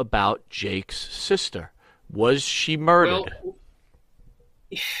out about Jake's sister? Was she murdered? Well,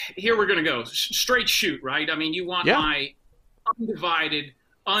 here we're going to go. Straight shoot, right? I mean, you want my undivided,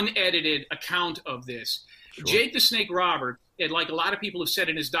 unedited account of this. Sure. Jake the Snake Roberts, and like a lot of people have said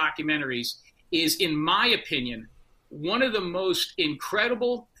in his documentaries, is, in my opinion, one of the most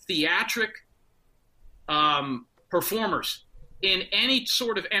incredible theatric performers in any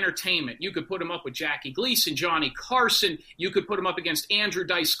sort of entertainment. You could put him up with Jackie Gleason, Johnny Carson. You could put him up against Andrew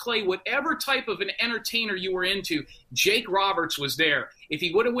Dice Clay. Whatever type of an entertainer you were into, Jake Roberts was there. If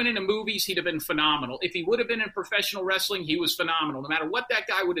he would have went into movies, he'd have been phenomenal. If he would have been in professional wrestling, he was phenomenal, no matter what that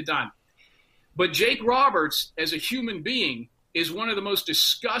guy would have done. But Jake Roberts, as a human being, is one of the most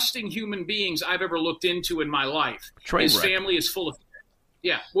disgusting human beings I've ever looked into in my life. His family is full of,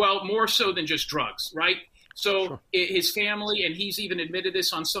 more so than just drugs, right? So his family, and he's even admitted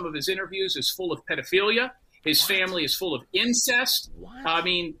this on some of his interviews, is full of pedophilia. His family is full of incest. I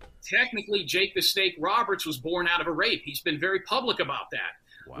mean, technically, Jake the Snake Roberts was born out of a rape. He's been very public about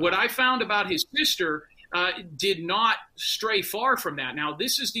that. What I found about his sister did not stray far from that. Now,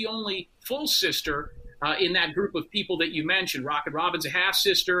 this is the only full sister in that group of people that you mentioned. Rockin' Robin's a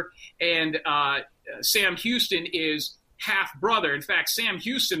half-sister, and Sam Houston is half-brother. In fact, Sam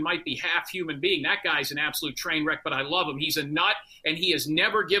Houston might be half human being. That guy's an absolute train wreck, but I love him. He's a nut, and he has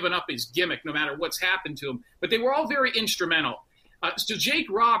never given up his gimmick, no matter what's happened to him. But they were all very instrumental. So Jake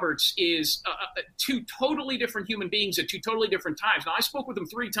Roberts is two totally different human beings at two totally different times. Now, I spoke with him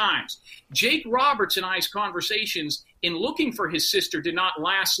 3 times. Jake Roberts and I's conversations in looking for his sister did not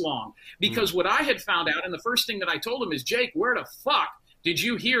last long, because what I had found out, and the first thing that I told him is, Jake, where the fuck did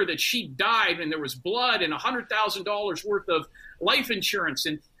you hear that she died and there was blood and $100,000 worth of life insurance?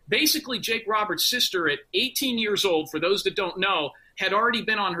 And basically, Jake Roberts' sister at 18 years old, for those that don't know, had already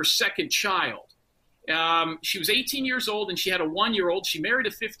been on her second child. She was 18 years old, and she had a 1-year-old. She married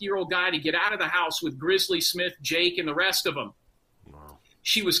a 50-year-old guy to get out of the house with Grizzly Smith, Jake, and the rest of them. Wow.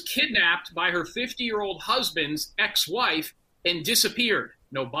 She was kidnapped by her 50-year-old husband's ex-wife and disappeared.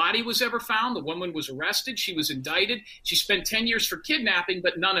 No body was ever found. The woman was arrested. She was indicted. She spent 10 years for kidnapping,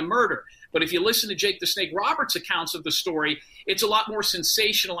 but none in murder. But if you listen to Jake the Snake Roberts' accounts of the story, it's a lot more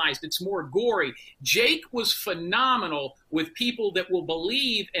sensationalized. It's more gory. Jake was phenomenal with people that will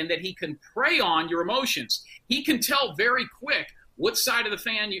believe and that he can prey on your emotions. He can tell very quick what side of the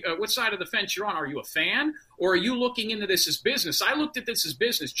fence you're on. Are you a fan, or are you looking into this as business? I looked at this as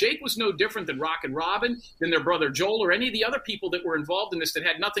business. Jake was no different than Rockin' Robin, than their brother Joel, or any of the other people that were involved in this that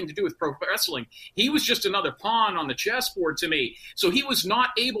had nothing to do with pro wrestling. He was just another pawn on the chessboard to me. So he was not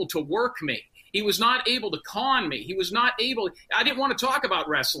able to work me. He was not able to con me. He was not able. I didn't want to talk about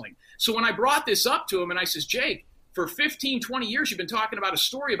wrestling. So when I brought this up to him and I says, Jake, for 15, 20 years, you've been talking about a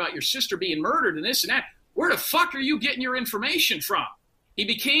story about your sister being murdered and this and that. Where the fuck are you getting your information from?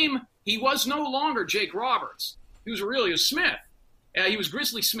 He was no longer Jake Roberts. He was Aurelius Smith. He was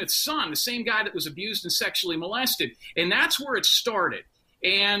Grizzly Smith's son, the same guy that was abused and sexually molested. And that's where it started.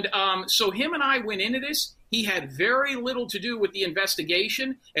 And so him and I went into this. He had very little to do with the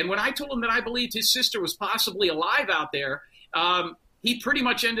investigation. And when I told him that I believed his sister was possibly alive out there, he pretty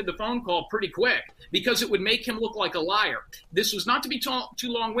much ended the phone call pretty quick because it would make him look like a liar. This was not to be too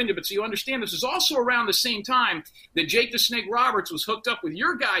long-winded, but so you understand, this was also around the same time that Jake the Snake Roberts was hooked up with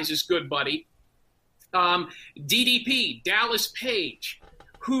your guys' good buddy, DDP, Dallas Page,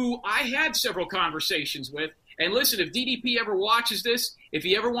 who I had several conversations with. And listen, if DDP ever watches this, if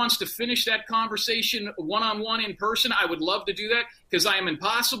he ever wants to finish that conversation one-on-one in person, I would love to do that because I am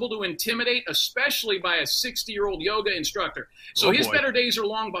impossible to intimidate, especially by a 60-year-old yoga instructor. So his better days are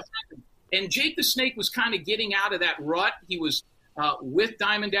long behind him. And Jake the Snake was kind of getting out of that rut. He was with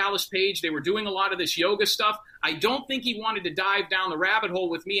Diamond Dallas Page. They were doing a lot of this yoga stuff. I don't think he wanted to dive down the rabbit hole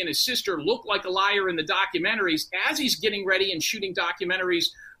with me and his sister, look like a liar in the documentaries as he's getting ready and shooting documentaries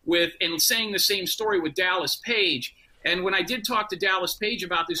with and saying the same story with Dallas Page. And when I did talk to Dallas Page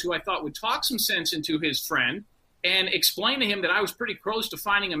about this, who I thought would talk some sense into his friend and explain to him that I was pretty close to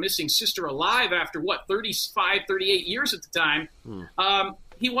finding a missing sister alive after, 35, 38 years at the time,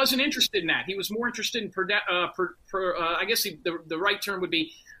 he wasn't interested in that. He was more interested in, I guess the right term would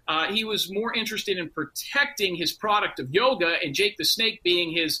be, he was more interested in protecting his product of yoga and Jake the Snake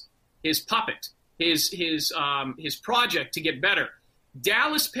being his puppet, his project to get better.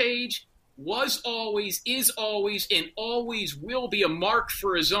 Dallas Page was always, is always, and always will be a mark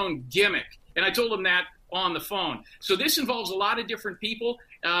for his own gimmick. And I told him that on the phone. So this involves a lot of different people,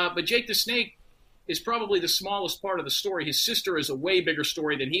 but Jake the Snake is probably the smallest part of the story. His sister is a way bigger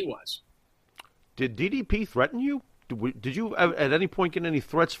story than he was. Did DDP threaten you? Did you at any point get any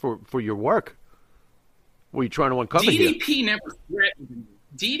threats for your work? Were you trying to uncover DDP here? Never threatened me.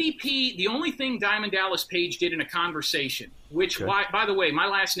 DDP, the only thing Diamond Dallas Page did in a conversation, which, by the way, my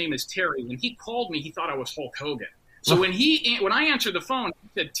last name is Terry. When he called me, he thought I was Hulk Hogan. So when I answered the phone,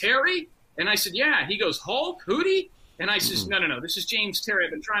 he said, Terry? And I said, yeah. He goes, Hulk? Hootie? And I says, no, this is James Terry.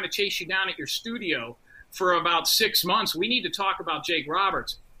 I've been trying to chase you down at your studio for about 6 months. We need to talk about Jake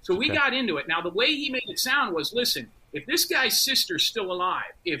Roberts. So we got into it. Now, the way he made it sound was, listen, if this guy's sister's still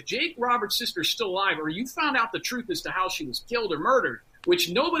alive, if Jake Roberts' sister's still alive, or you found out the truth as to how she was killed or murdered,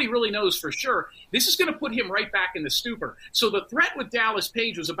 which nobody really knows for sure, this is going to put him right back in the stupor. So the threat with Dallas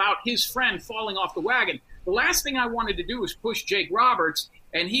Page was about his friend falling off the wagon. The last thing I wanted to do was push Jake Roberts,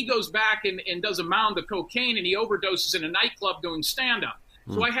 and he goes back and does a mound of cocaine, and he overdoses in a nightclub doing stand-up.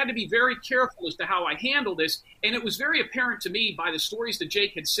 So I had to be very careful as to how I handle this, and it was very apparent to me by the stories that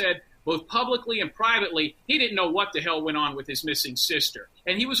Jake had said, both publicly and privately, he didn't know what the hell went on with his missing sister.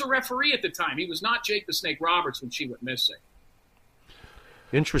 And he was a referee at the time. He was not Jake the Snake Roberts when she went missing.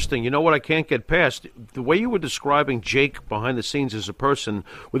 Interesting. You know what I can't get past? The way you were describing Jake behind the scenes as a person,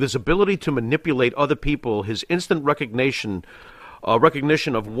 with his ability to manipulate other people, his instant recognition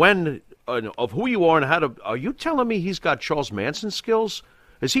of when, of who you are and how to. Are you telling me he's got Charles Manson skills?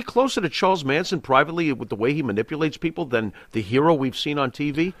 Is he closer to Charles Manson privately with the way he manipulates people than the hero we've seen on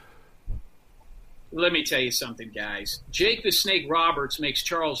TV? Let me tell you something, guys. Jake the Snake Roberts makes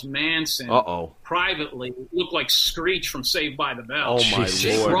Charles Manson privately look like Screech from Saved by the Bell. Oh, my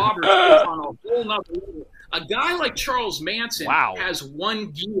Jake Lord. Roberts is on a whole nother level. A guy like Charles Manson has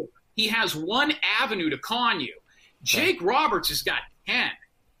one gear. He has one avenue to con you. Jake Roberts has got 10.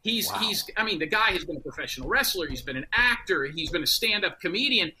 The guy has been a professional wrestler. He's been an actor. He's been a stand-up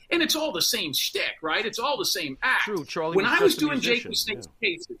comedian. And it's all the same shtick, right? It's all the same act. True, Charlie. When I was doing Jake the Snake's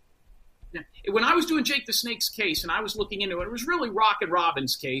cases, When I was doing Jake the Snake's case and I was looking into it, it was really Rockin'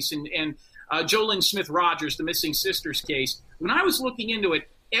 Robin's case and Jolynn Smith Rogers, the missing sisters case. When I was looking into it,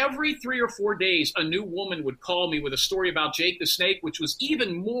 every 3 or 4 days, a new woman would call me with a story about Jake the Snake, which was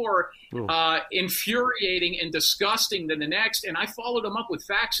even more infuriating and disgusting than the next. And I followed them up with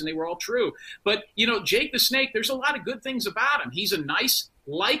facts, and they were all true. But, Jake the Snake, there's a lot of good things about him. He's a nice,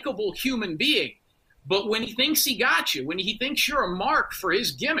 likable human being. But when he thinks he got you, when he thinks you're a mark for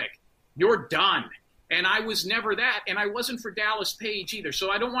his gimmick, you're done. And I was never that. And I wasn't for Dallas Page either. So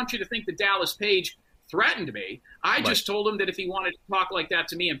I don't want you to think that Dallas Page threatened me. I just told him that if he wanted to talk like that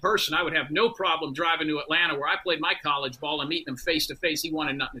to me in person, I would have no problem driving to Atlanta where I played my college ball and meeting him face to face. He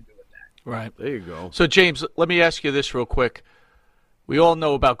wanted nothing to do with that. Right. There you go. So, James, let me ask you this real quick. We all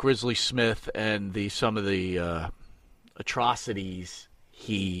know about Grizzly Smith and some of the atrocities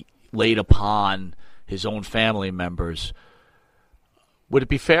he laid upon his own family members. Would it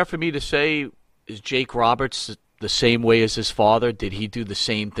be fair for me to say, is Jake Roberts the same way as his father? Did he do the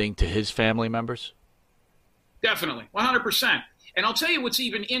same thing to his family members? Definitely, 100%. And I'll tell you what's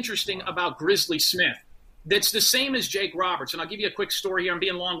even interesting about Grizzly Smith. That's the same as Jake Roberts. And I'll give you a quick story here. I'm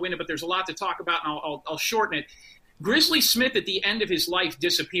being long-winded, but there's a lot to talk about, and I'll shorten it. Grizzly Smith, at the end of his life,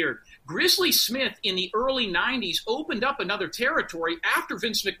 disappeared. Grizzly Smith, in the early 90s, opened up another territory after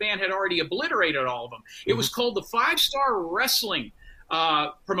Vince McMahon had already obliterated all of them. It was called the 5-Star Wrestling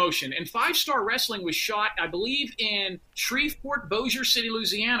promotion. And 5-Star Wrestling was shot, I believe, in Shreveport, Bossier City,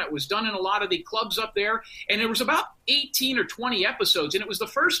 Louisiana. It was done in a lot of the clubs up there. And there was about 18 or 20 episodes. And it was the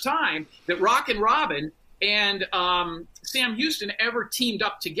first time that Rockin' Robin and Sam Houston ever teamed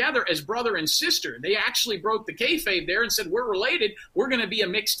up together as brother and sister. They actually broke the kayfabe there and said, we're related. We're going to be a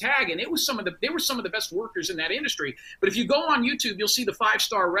mixed tag. And they were some of the best workers in that industry. But if you go on YouTube, you'll see the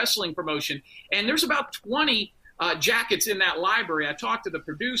 5-Star Wrestling promotion. And there's about 20 jackets in that library. I talked to the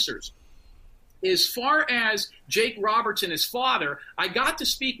producers. As far as Jake Roberts and his father, I got to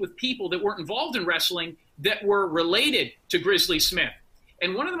speak with people that weren't involved in wrestling that were related to Grizzly Smith.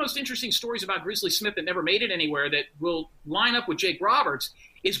 And one of the most interesting stories about Grizzly Smith that never made it anywhere that will line up with Jake Roberts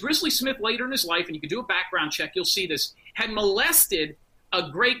is Grizzly Smith later in his life, and you can do a background check, you'll see this, had molested a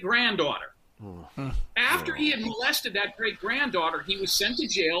great-granddaughter. After he had molested that great-granddaughter, he was sent to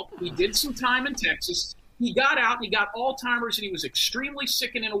jail. He did some time in Texas. He got out and he got Alzheimer's and he was extremely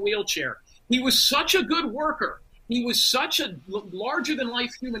sick and in a wheelchair. He was such a good worker. He was such a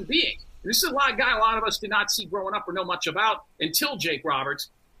larger-than-life human being. And this is a guy a lot of us did not see growing up or know much about until Jake Roberts,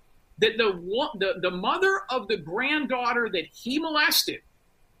 that the mother of the granddaughter that he molested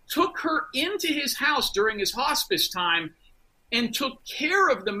took her into his house during his hospice time and took care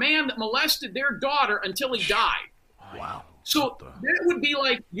of the man that molested their daughter until he died. Wow. So that would be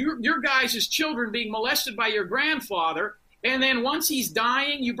like your guys' children being molested by your grandfather, and then once he's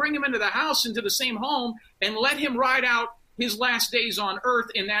dying, you bring him into the house, into the same home, and let him ride out his last days on earth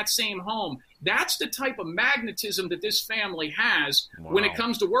in that same home. That's the type of magnetism that this family has when it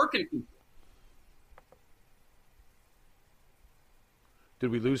comes to working people. Did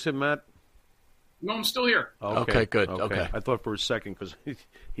we lose him, Matt? No, I'm still here. Okay, good. Okay. I thought for a second because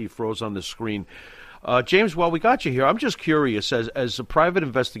he froze on the screen. James, while we got you here, I'm just curious, as a private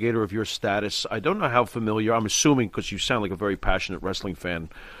investigator of your status, I don't know how familiar, I'm assuming because you sound like a very passionate wrestling fan,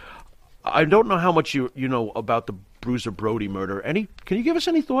 I don't know how much you know about the Bruiser Brody murder. Can you give us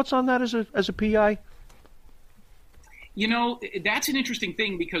any thoughts on that as a PI? You know, that's an interesting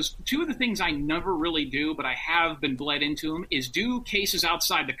thing because two of the things I never really do, but I have been bled into them, is do cases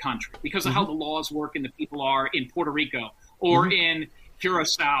outside the country because of how the laws work and the people are in Puerto Rico or in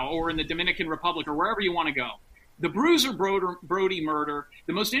Curacao or in the Dominican Republic or wherever you want to go. The Bruiser Brody murder,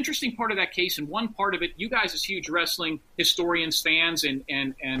 the most interesting part of that case, and one part of it, you guys as huge wrestling historians, fans, and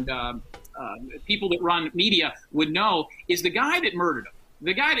people that run media would know, is the guy that murdered him.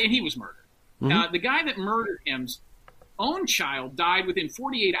 And he was murdered. The guy that murdered him's own child died within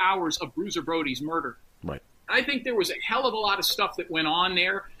 48 hours of Bruiser Brody's murder. Right. I think there was a hell of a lot of stuff that went on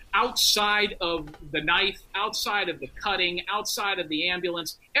there outside of the knife, outside of the cutting, outside of the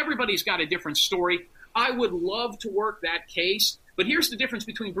ambulance. Everybody's got a different story. I would love to work that case, but here's the difference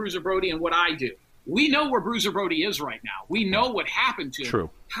between Bruiser Brody and what I do. We know where Bruiser Brody is right now. We know what happened to him. True.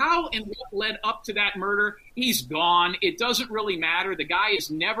 How and what led up to that murder, he's gone. It doesn't really matter. The guy is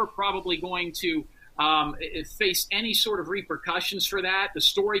never probably going to face any sort of repercussions for that. The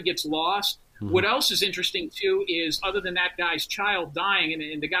story gets lost. What else is interesting, too, is other than that guy's child dying,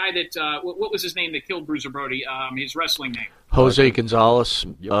 and the guy that, what was his name that killed Bruiser Brody, his wrestling name? Jose Gonzalez,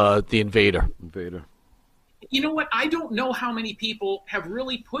 the Invader. You know what? I don't know how many people have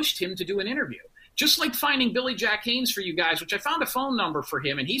really pushed him to do an interview. Just like finding Billy Jack Haynes for you guys, which I found a phone number for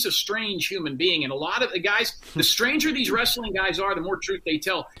him, and he's a strange human being. And a lot of the guys, the stranger these wrestling guys are, the more truth they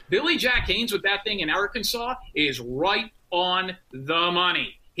tell. Billy Jack Haynes with that thing in Arkansas is right on the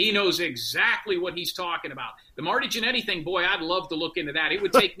money. He knows exactly what he's talking about. The Marty Jannetty thing, boy, I'd love to look into that. It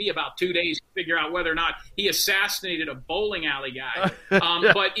would take me about 2 days to figure out whether or not he assassinated a bowling alley guy.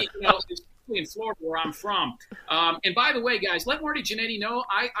 But, especially in Florida where I'm from. And by the way, guys, let Marty Jannetty know,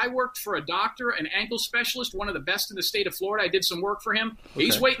 I worked for a doctor, an ankle specialist, one of the best in the state of Florida. I did some work for him. Okay.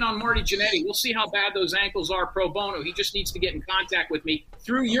 He's waiting on Marty Jannetty. We'll see how bad those ankles are pro bono. He just needs to get in contact with me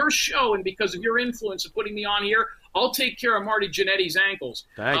through your show, and because of your influence of putting me on here, I'll take care of Marty Jannetty's ankles.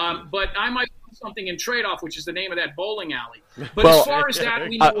 But I might do something in trade-off, which is the name of that bowling alley. But as far as that,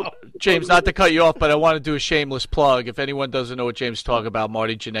 we know James, not to cut you off, but I want to do a shameless plug. If anyone doesn't know what James talked about,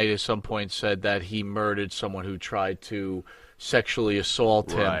 Marty Jannetty at some point said that he murdered someone who tried to sexually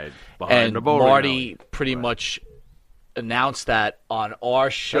assault him. And Marty pretty much announced that on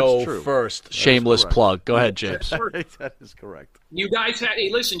our show first. Shameless plug. Go ahead, James. That is correct. You guys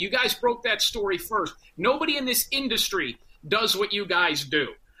listen, you guys broke that story first. Nobody in this industry does what you guys do.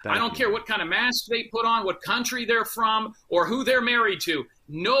 I don't care what kind of mask they put on, what country they're from, or who they're married to.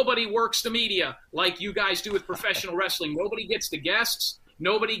 Nobody works the media like you guys do with professional wrestling. Nobody gets the guests.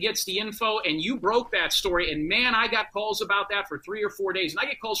 Nobody gets the info, and you broke that story. And, man, I got calls about that for 3 or 4 days. And I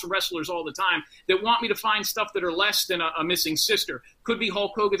get calls from wrestlers all the time that want me to find stuff that are less than a missing sister. Could be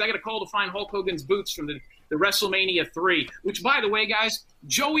Hulk Hogan's. I got a call to find Hulk Hogan's boots from the WrestleMania 3, which, by the way, guys,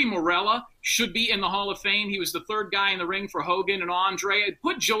 Joey Morella should be in the Hall of Fame. He was the third guy in the ring for Hogan and Andre.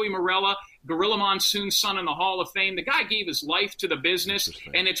 Put Joey Morella, Gorilla Monsoon's son, in the Hall of Fame. The guy gave his life to the business,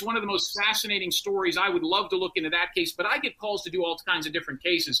 and it's one of the most fascinating stories. I would love to look into that case, but I get calls to do all kinds of different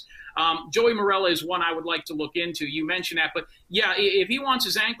cases. Joey Morella is one I would like to look into. You mentioned that, but yeah, if he wants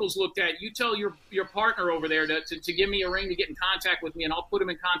his ankles looked at, you tell your partner over there to give me a ring, to get in contact with me, and I'll put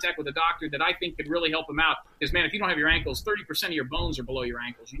him in contact with a doctor that I think could really help him out. Because, man, if you don't have your ankles, 30% of your bones are below your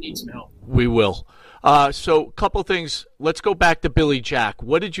ankles. You need some help. We will. So a couple things. Let's go back to Billy Jack.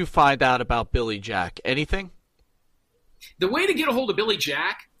 What did you find out about Billy Jack? Anything? The way to get a hold of Billy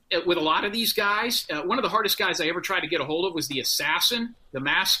Jack with a lot of these guys, one of the hardest guys I ever tried to get a hold of was the assassin, the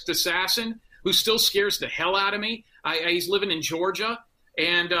masked assassin, who still scares the hell out of me. He's living in Georgia.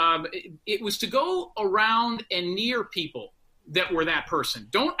 And it was to go around and near people that were that person.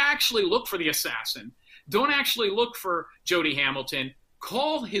 Don't actually look for the assassin. Don't actually look for Jody Hamilton.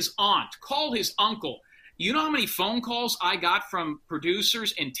 Call his aunt. Call his uncle. You know how many phone calls I got from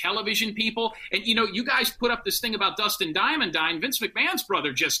producers and television people? And, you know, you guys put up this thing about Dustin Diamond dying. Vince McMahon's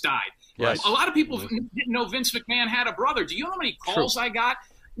brother just died. Yes. A lot of people didn't know Vince McMahon had a brother. Do you know how many calls I got?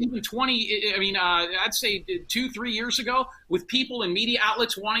 Even I'd say 2-3 years ago, with people in media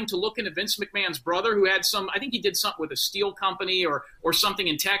outlets wanting to look into Vince McMahon's brother, who had I think he did something with a steel company or something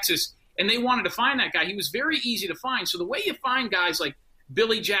in Texas, and they wanted to find that guy. He was very easy to find. So the way you find guys like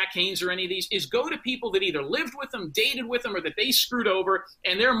Billy Jack Haynes or any of these is go to people that either lived with them, dated with them, or that they screwed over,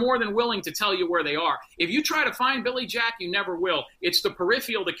 and they're more than willing to tell you where they are. If you try to find Billy Jack, you never will. It's the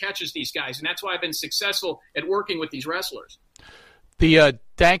peripheral that catches these guys, and that's why I've been successful at working with these wrestlers. The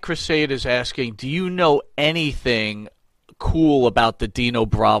Dan Crusade is asking, do you know anything cool about the Dino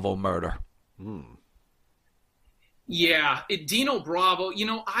Bravo murder? Yeah, Dino Bravo, you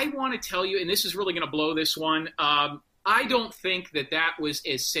know, I want to tell you, and this is really going to blow this one, I don't think that was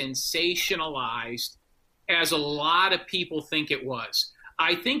as sensationalized as a lot of people think it was.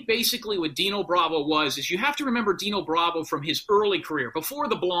 I think basically what Dino Bravo was is you have to remember Dino Bravo from his early career, before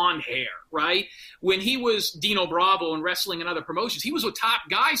the blonde hair, right? When he was Dino Bravo and wrestling in other promotions, he was a top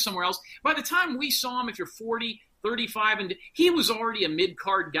guy somewhere else. By the time we saw him, if you're 40, 35, and he was already a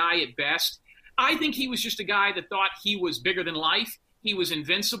mid-card guy at best. I think he was just a guy that thought he was bigger than life. He was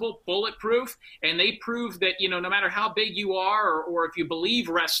invincible, bulletproof, and they proved that, you know, no matter how big you are or if you believe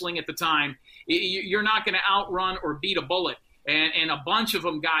wrestling at the time, you're not going to outrun or beat a bullet. And a bunch of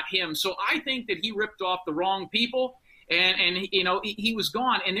them got him. So I think that he ripped off the wrong people, and you know, he was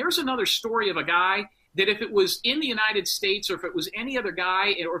gone. And there's another story of a guy that if it was in the United States or if it was any other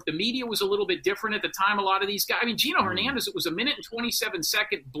guy or if the media was a little bit different at the time, a lot of these guys, I mean, Gino Hernandez, it was a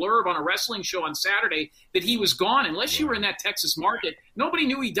 1:27 blurb on a wrestling show on Saturday that he was gone. Unless you were in that Texas market, nobody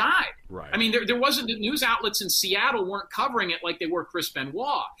knew he died. Right. I mean, there wasn't, the news outlets in Seattle weren't covering it like they were Chris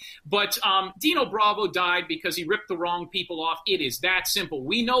Benoit. But Dino Bravo died because he ripped the wrong people off. It is that simple.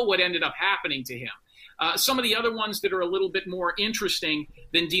 We know what ended up happening to him. Some of the other ones that are a little bit more interesting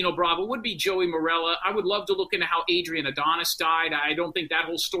than Dino Bravo would be Joey Morella. I would love to look into how Adrian Adonis died. I don't think that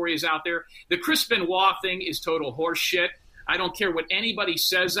whole story is out there. The Chris Benoit thing is total horse shit. I don't care what anybody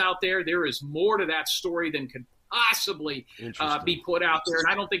says out there. There is more to that story than could possibly be put out there. And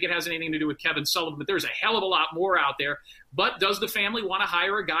I don't think it has anything to do with Kevin Sullivan, but there's a hell of a lot more out there. But does the family want to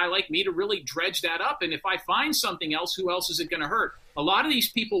hire a guy like me to really dredge that up? And if I find something else, who else is it going to hurt? A lot of these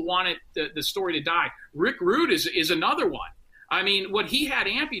people wanted the story to die. Rick Rude is another one. I mean, what he had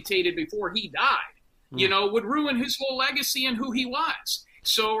amputated before he died, would ruin his whole legacy and who he was.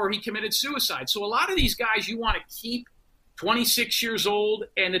 Or he committed suicide. So a lot of these guys you want to keep 26 years old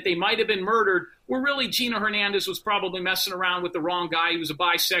and that they might have been murdered, where really Gino Hernandez was probably messing around with the wrong guy. He was a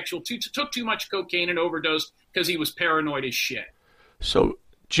bisexual, took too much cocaine and overdosed because he was paranoid as shit. So,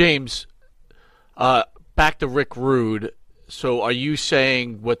 James, back to Rick Rude. So are you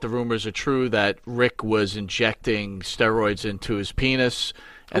saying what the rumors are true, that Rick was injecting steroids into his penis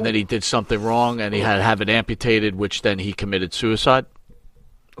and then he did something wrong and he had to have it amputated, which then he committed suicide?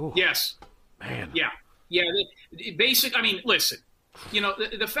 Ooh. Yes. Man. Yeah. Yeah. Listen,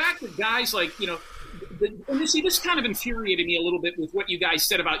 the fact that guys like, and this kind of infuriated me a little bit with what you guys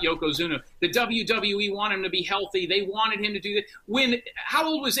said about Yokozuna. The WWE wanted him to be healthy. They wanted him to do that. How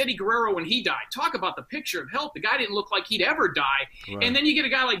old was Eddie Guerrero when he died? Talk about the picture of health. The guy didn't look like he'd ever die. Right. And then you get a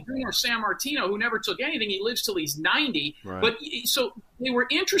guy like Bruno Sammartino who never took anything. He lives till he's 90. Right. But so they were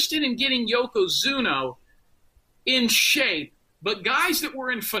interested in getting Yokozuna in shape, but guys that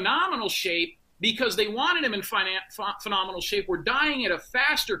were in phenomenal shape, because they wanted him in phenomenal shape, were dying at a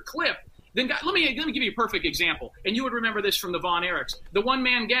faster clip. Then let me give you a perfect example, and you would remember this from the Von Erichs, the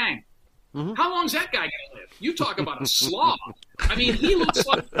one-man gang. Mm-hmm. How long's that guy going to live? You talk about a slob. I mean, he looks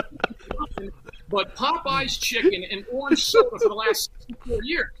like but Popeye's chicken and orange soda for the last 64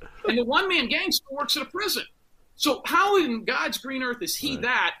 years. And the one-man gang still works at a prison. So how in God's green earth is he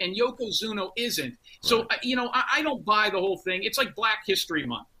that and Yokozuna isn't? So, I don't buy the whole thing. It's like Black History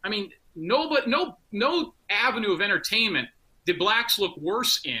Month. I mean, no avenue of entertainment did blacks look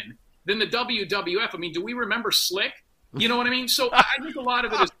worse in than the WWF. I mean, do we remember Slick? You know what I mean? So I think a lot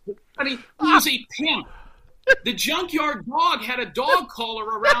of it is, he was a pimp. The Junkyard Dog had a dog collar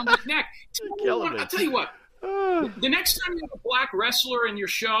around his neck. I'll tell you what, the next time you have a black wrestler in your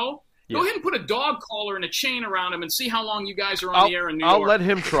show, go ahead and put a dog collar and a chain around him and see how long you guys are on the air in New York. I'll let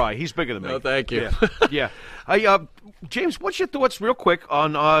him try. He's bigger than me. No, thank you. Yeah. James, what's your thoughts real quick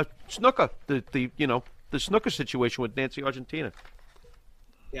on Snuka, the Snuka situation with Nancy Argentina?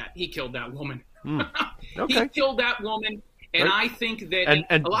 Yeah, he killed that woman. Okay. He killed that woman, and I think that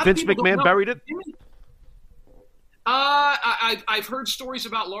and a lot Vince of people McMahon buried it. I've heard stories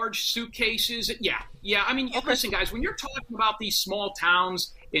about large suitcases. Yeah. I mean, listen, guys, when you're talking about these small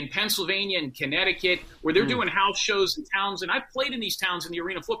towns in Pennsylvania and Connecticut where they're doing house shows in towns, and I've played in these towns in the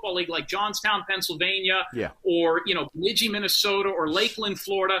Arena Football League, like Johnstown, Pennsylvania, or Bemidji, Minnesota, or Lakeland,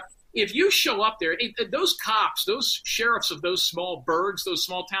 Florida. If you show up there, those cops, those sheriffs of those small burgs, those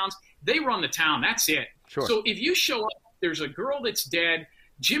small towns, they run the town. That's it. Sure. So if you show up, there's a girl that's dead.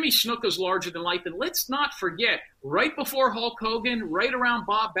 Jimmy Snuka's larger than life. And let's not forget, right before Hulk Hogan, right around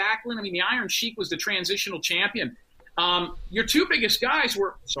Bob Backlund, I mean, the Iron Sheik was the transitional champion. Your two biggest guys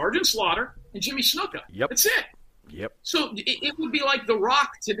were Sergeant Slaughter and Jimmy Snuka. Yep. That's it. Yep. So it would be like The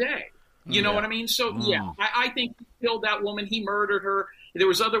Rock today. You know what I mean? So, I think he killed that woman. He murdered her. There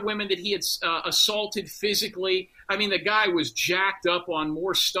was other women that he had assaulted physically. I mean, the guy was jacked up on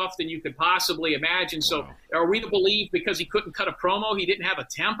more stuff than you could possibly imagine. So are we to believe because he couldn't cut a promo, he didn't have a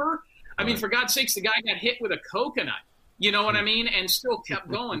temper? I mean, for God's sakes, the guy got hit with a coconut. You know what I mean? And still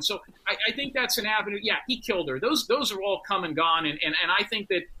kept going. So I think that's an avenue. Yeah, he killed her. Those are all come and gone. And I think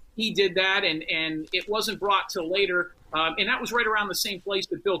that he did that, and it wasn't brought till later. And that was right around the same place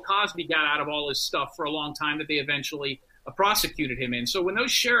that Bill Cosby got out of all his stuff for a long time that they eventually prosecuted him in. So when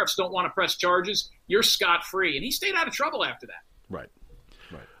those sheriffs don't want to press charges, you're scot-free. And he stayed out of trouble after that. Right.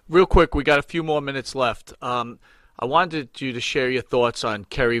 Real quick, we got a few more minutes left. I wanted you to share your thoughts on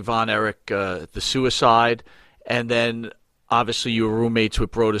Kerry Von Erich, the suicide, and then obviously you were roommates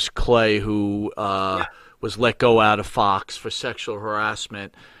with Brodus Clay, who was let go out of Fox for sexual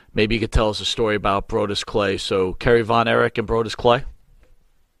harassment. Maybe you could tell us a story about Brodus Clay. So Kerry Von Erich and Brodus Clay?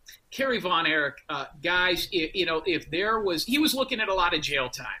 Kerry Von Erich, guys, if there was – he was looking at a lot of jail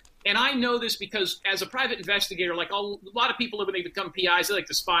time. And I know this because as a private investigator, like a lot of people when they become PIs, they like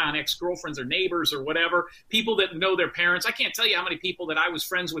to spy on ex-girlfriends or neighbors or whatever, people that know their parents. I can't tell you how many people that I was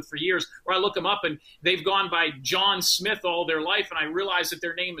friends with for years where I look them up and they've gone by John Smith all their life, and I realize that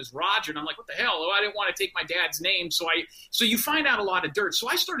their name is Roger. And I'm like, what the hell? Oh, I didn't want to take my dad's name. So you find out a lot of dirt. So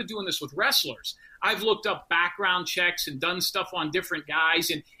I started doing this with wrestlers. I've looked up background checks and done stuff on different guys.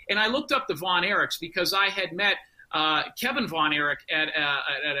 And I looked up the Von Erichs because I had met Kevin Von Erich at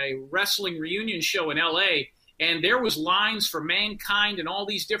a wrestling reunion show in L.A., and there was lines for Mankind and all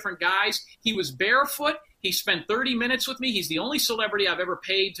these different guys. He was barefoot. He spent 30 minutes with me. He's the only celebrity I've ever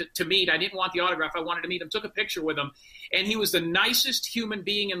paid to meet. I didn't want the autograph. I wanted to meet him, took a picture with him, and he was the nicest human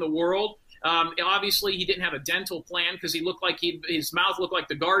being in the world. Obviously, he didn't have a dental plan because he looked like his mouth looked like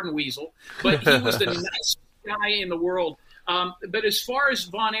the garden weasel, but he was the nicest guy in the world. But as far as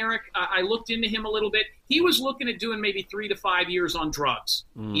Von Erich, I looked into him a little bit. He was looking at doing maybe 3 to 5 years on drugs.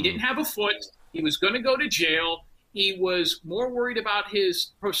 He didn't have a foot. He was going to go to jail. He was more worried about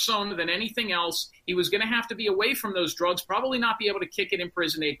his persona than anything else. He was going to have to be away from those drugs, probably not be able to kick it in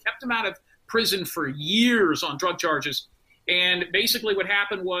prison. They kept him out of prison for years on drug charges. And basically what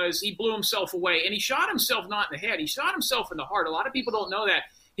happened was he blew himself away. And he shot himself not in the head. He shot himself in the heart. A lot of people don't know that.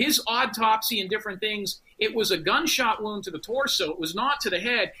 His autopsy and different things, it was a gunshot wound to the torso. It was not to the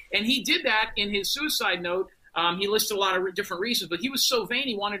head. And he did that in his suicide note. He listed a lot of different reasons, but he was so vain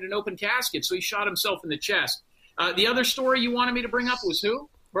he wanted an open casket, so he shot himself in the chest. The other story you wanted me to bring up was who?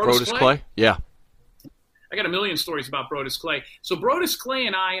 Brodus Clay? Yeah. I got a million stories about Brodus Clay. So Brodus Clay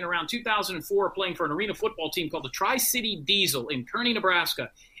and I, in around 2004, were playing for an arena football team called the Tri-City Diesel in Kearney, Nebraska.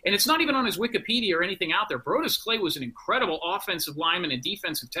 And it's not even on his Wikipedia or anything out there. Brodus Clay was an incredible offensive lineman and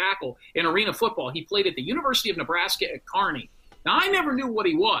defensive tackle in arena football. He played at the University of Nebraska at Kearney. Now, I never knew what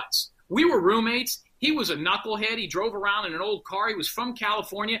he was. We were roommates. He was a knucklehead. He drove around in an old car. He was from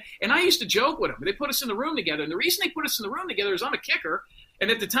California. And I used to joke with him. They put us in the room together. And the reason they put us in the room together is I'm a kicker. And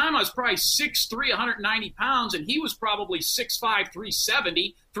at the time, I was probably 6'3", 190 pounds. And he was probably 6'5",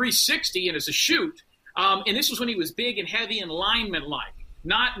 370, 360, and as a shoot. And this was when he was big and heavy and lineman-like.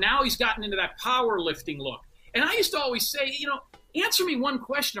 Now he's gotten into that powerlifting look. And I used to always say, answer me one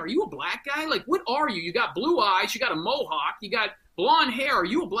question. Are you a black guy? Like, what are you? You got blue eyes. You got a mohawk. You got blonde hair. Are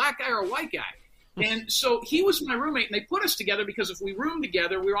you a black guy or a white guy? And so he was my roommate, and they put us together because if we roomed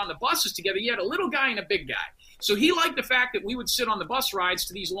together, we were on the buses together. You had a little guy and a big guy. So he liked the fact that we would sit on the bus rides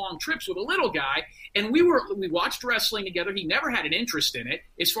to these long trips with a little guy, and we watched wrestling together. He never had an interest in it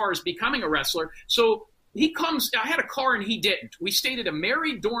as far as becoming a wrestler. So he comes – I had a car, and he didn't. We stayed at a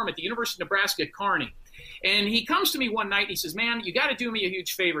married dorm at the University of Nebraska at Kearney. And he comes to me one night, and he says, man, you got to do me a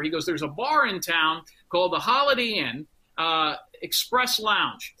huge favor. He goes, there's a bar in town called the Holiday Inn Express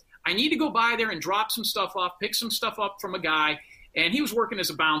Lounge. I need to go by there and drop some stuff off, pick some stuff up from a guy. And he was working as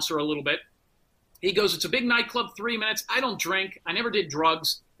a bouncer a little bit. He goes, it's a big nightclub, 3 minutes. I don't drink. I never did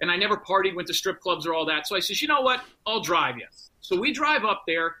drugs. And I never partied, went to strip clubs or all that. So I says, you know what? I'll drive you. So we drive up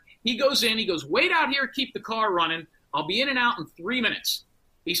there. He goes in. He goes, wait out here. Keep the car running. I'll be in and out in 3 minutes.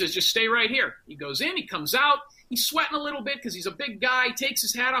 He says, just stay right here. He goes in. He comes out. He's sweating a little bit because he's a big guy. He takes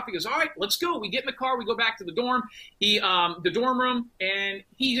his hat off. He goes, all right, let's go. We get in the car. We go back to the dorm, the dorm room. And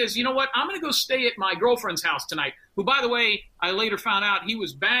he says, you know what? I'm going to go stay at my girlfriend's house tonight, who, by the way, I later found out he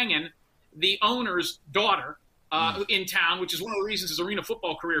was banging the owner's daughter in town, which is one of the reasons his arena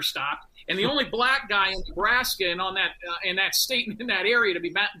football career stopped. And the only black guy in Nebraska and on that in that state and in that area to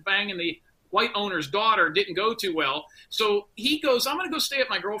be banging the white owner's daughter didn't go too well. So he goes, I'm going to go stay at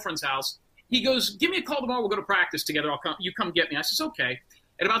my girlfriend's house. He goes, give me a call tomorrow. We'll go to practice together. You come get me. I says, okay.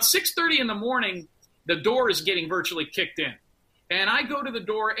 At about 6:30 in the morning, the door is getting virtually kicked in. And I go to the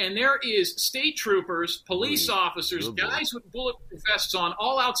door, and there is state troopers, police officers, guys with bulletproof vests on,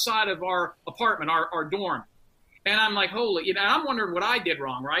 all outside of our apartment, our dorm. And I'm like, holy, and I'm wondering what I did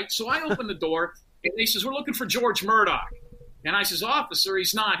wrong, right? So I open the door, and they says, we're looking for George Murdoch. And I says, officer,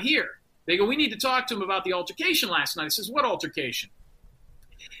 he's not here. They go, we need to talk to him about the altercation last night. I says, what altercation?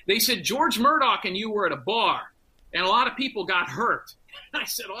 They said, George Murdoch and you were at a bar, and a lot of people got hurt. I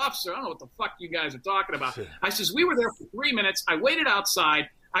said, officer, I don't know what the fuck you guys are talking about. I says, we were there for 3 minutes. I waited outside.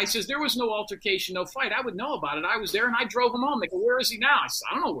 I says, there was no altercation, no fight. I would know about it. I was there, and I drove him home. They go, where is he now? I said,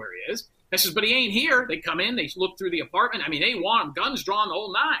 I don't know where he is. I says, but he ain't here. They come in. They look through the apartment. I mean, they want him, guns drawn, the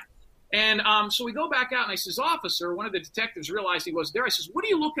whole nine. And so we go back out, and I says, officer, one of the detectives realized he was there. I says, what are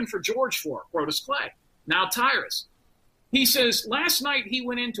you looking for George for? Brodus Clay, now Tyrus. He says, last night he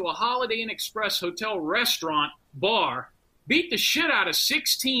went into a Holiday Inn Express hotel restaurant bar, beat the shit out of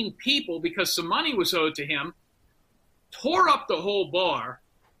 16 people because some money was owed to him, tore up the whole bar,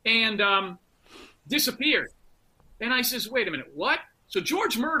 and disappeared. And I says, wait a minute, what? So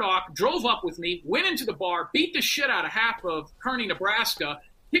George Murdoch drove up with me, went into the bar, beat the shit out of half of Kearney, Nebraska,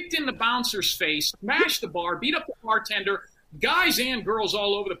 kicked in the bouncer's face, smashed the bar, beat up the bartender, guys and girls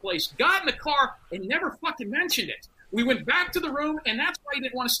all over the place, got in the car, and never fucking mentioned it. We went back to the room, and that's why he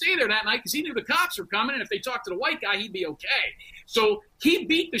didn't want to stay there that night, because he knew the cops were coming, and if they talked to the white guy, he'd be okay. So he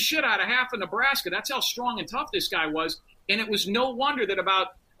beat the shit out of half of Nebraska. That's how strong and tough this guy was, and it was no wonder that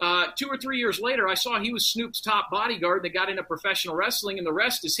about 2 or 3 years later, I saw he was Snoop's top bodyguard. They got into professional wrestling, and the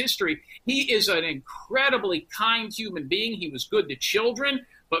rest is history. He is an incredibly kind human being. He was good to children,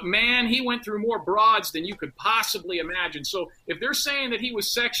 but, man, he went through more broads than you could possibly imagine. So if they're saying that he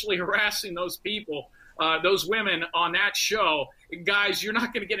was sexually harassing those people, those women on that show, guys, you're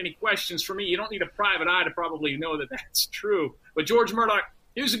not going to get any questions from me. You don't need a private eye to probably know that that's true. But George Murdoch,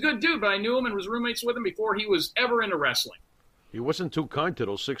 he was a good dude, but I knew him and was roommates with him before he was ever into wrestling. He wasn't too kind to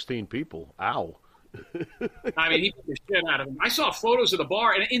those 16 people. Ow. I mean, he took the shit out of them. I saw photos of the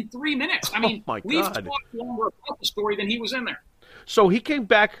bar, and in 3 minutes, I mean, my we've God. talked longer about the story than he was in there. So he came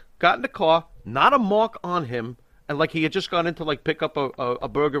back, got in the car, not a mark on him, and like he had just gone in to like pick up a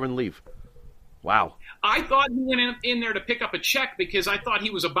burger and leave. Wow. I thought he went in there to pick up a check because I thought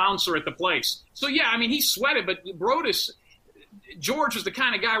he was a bouncer at the place. So, yeah, I mean, he sweated, but George was the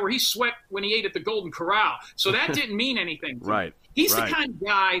kind of guy where he sweat when he ate at the Golden Corral. So that didn't mean anything to Right. me. He's right. the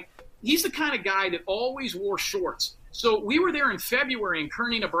kind of guy that always wore shorts. So we were there in February in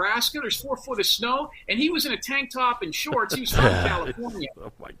Kearney, Nebraska. There's 4 foot of snow, and he was in a tank top and shorts. He was from California.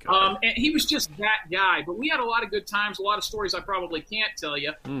 Oh, my God. And he was just that guy. But we had a lot of good times, a lot of stories I probably can't tell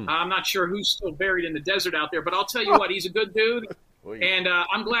you. I'm not sure who's still buried in the desert out there, but I'll tell you what, he's a good dude. And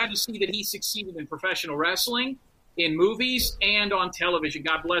I'm glad to see that he succeeded in professional wrestling, in movies, and on television.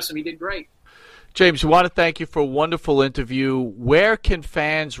 God bless him. He did great. James, we want to thank you for a wonderful interview. Where can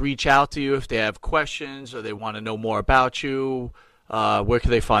fans reach out to you if they have questions or they want to know more about you? Where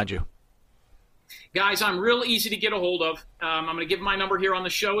can they find you? Guys, I'm real easy to get a hold of. I'm going to give my number here on the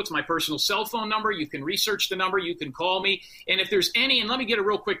show. It's my personal cell phone number. You can research the number. You can call me. And if there's any, and let me get a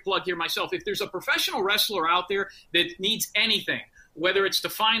real quick plug here myself, if there's a professional wrestler out there that needs anything, whether it's to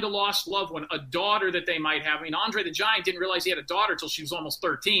find a lost loved one, a daughter that they might have. I mean, Andre the Giant didn't realize he had a daughter until she was almost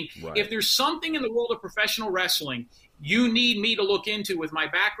 13. Right. If there's something in the world of professional wrestling you need me to look into with my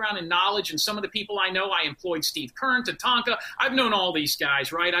background and knowledge and some of the people I know, I employed Steve Kern, Tatanka. I've known all these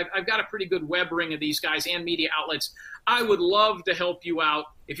guys, right? I've got a pretty good web ring of these guys and media outlets. I would love to help you out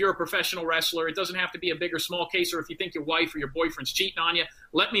if you're a professional wrestler. It doesn't have to be a big or small case, or if you think your wife or your boyfriend's cheating on you,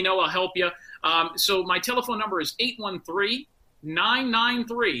 let me know. I'll help you. So my telephone number is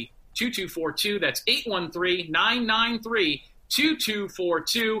 813-993-2242. That's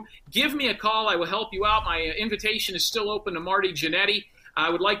 813-993-2242. Give me a call. I will help you out. My invitation is still open to Marty Jannetty. I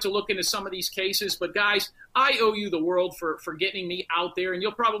would like to look into some of these cases. But, guys, I owe you the world for getting me out there, and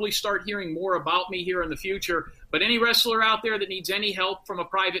you'll probably start hearing more about me here in the future. But any wrestler out there that needs any help from a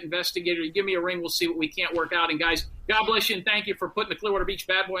private investigator, give me a ring. We'll see what we can't work out. And, guys, God bless you, and thank you for putting the Clearwater Beach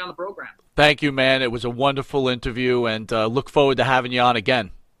Bad Boy on the program. Thank you, man. It was a wonderful interview, and look forward to having you on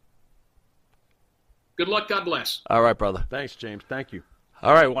again. Good luck. God bless. All right, brother. Thanks, James. Thank you.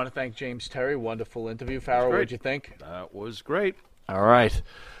 All right, I want to thank James Terry. Wonderful interview. Farrell, what did you think? That was great. All right.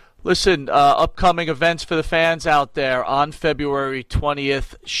 Listen, upcoming events for the fans out there. On February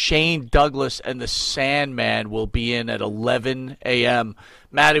 20th, Shane Douglas and the Sandman will be in at 11 a.m.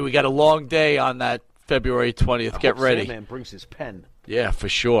 Matty, we got a long day on that February 20th. Get ready. Sandman brings his pen. Yeah, for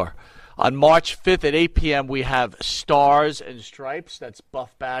sure. On March 5th at 8 p.m., we have Stars and Stripes. That's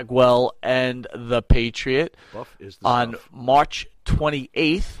Buff Bagwell and the Patriot. Buff is the On stuff. March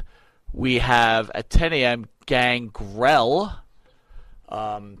 28th, we have at 10 a.m. Gangrel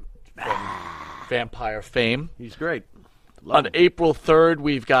from Vampire fame. He's great. On April 3rd,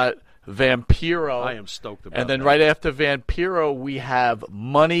 we've got Vampiro. I am stoked about And then that. right after Vampiro, we have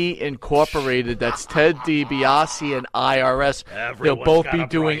Money Incorporated. That's Ted DiBiase and IRS. Everyone's They'll both got be a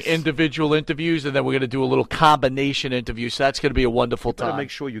doing price. individual interviews, and then we're going to do a little combination interview. So that's going to be a wonderful Better time.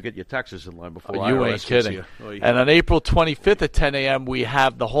 make sure you get your taxes in line before You IRS ain't gets kidding. you. Oh, yeah. And on April 25th at 10 a.m., we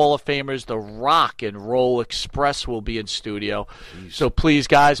have the Hall of Famers, the Rock and Roll Express will be in studio. So please,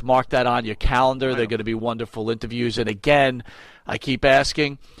 guys, mark that on your calendar. They're going to be wonderful interviews. And again, I keep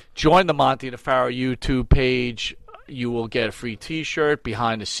asking, join the Monty DeFaro YouTube page. You will get a free T-shirt,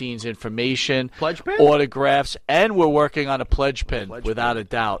 behind-the-scenes information, Pledge pin? autographs, and we're working on a pledge pin, without a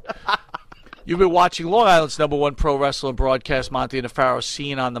doubt. You've been watching Long Island's #1 pro wrestling broadcast, Monty and DeFaro,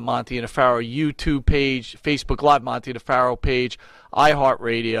 seen on the Monty and DeFaro YouTube page, Facebook Live Monty and DeFaro page,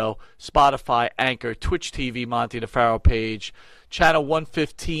 iHeartRadio, Spotify, Anchor, Twitch TV Monty and DeFaro page, Channel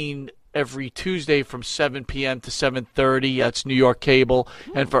 115 every Tuesday from 7 p.m. to 7:30. That's New York Cable.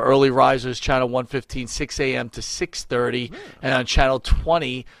 And for early risers, Channel 115, 6 a.m. to 6:30. And on Channel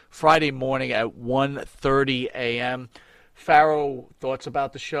 20, Friday morning at 1:30 a.m. Farrell, thoughts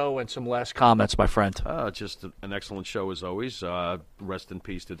about the show and some last comments, my friend. Just an excellent show as always. Rest in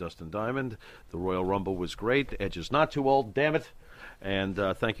peace to Dustin Diamond. The Royal Rumble was great. Edge is not too old, damn it. And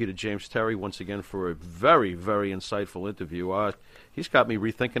thank you to James Terry once again for a very, very insightful interview. He's got me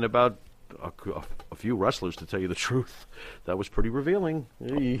rethinking about a few wrestlers, to tell you the truth. That was pretty revealing.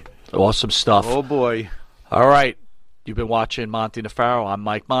 Hey. Awesome stuff. Oh, boy. All right. You've been watching Monty Nefaro. I'm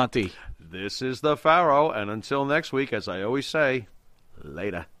Mike Monty. This is the Pharaoh, and until next week, as I always say,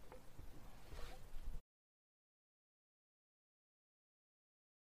 later.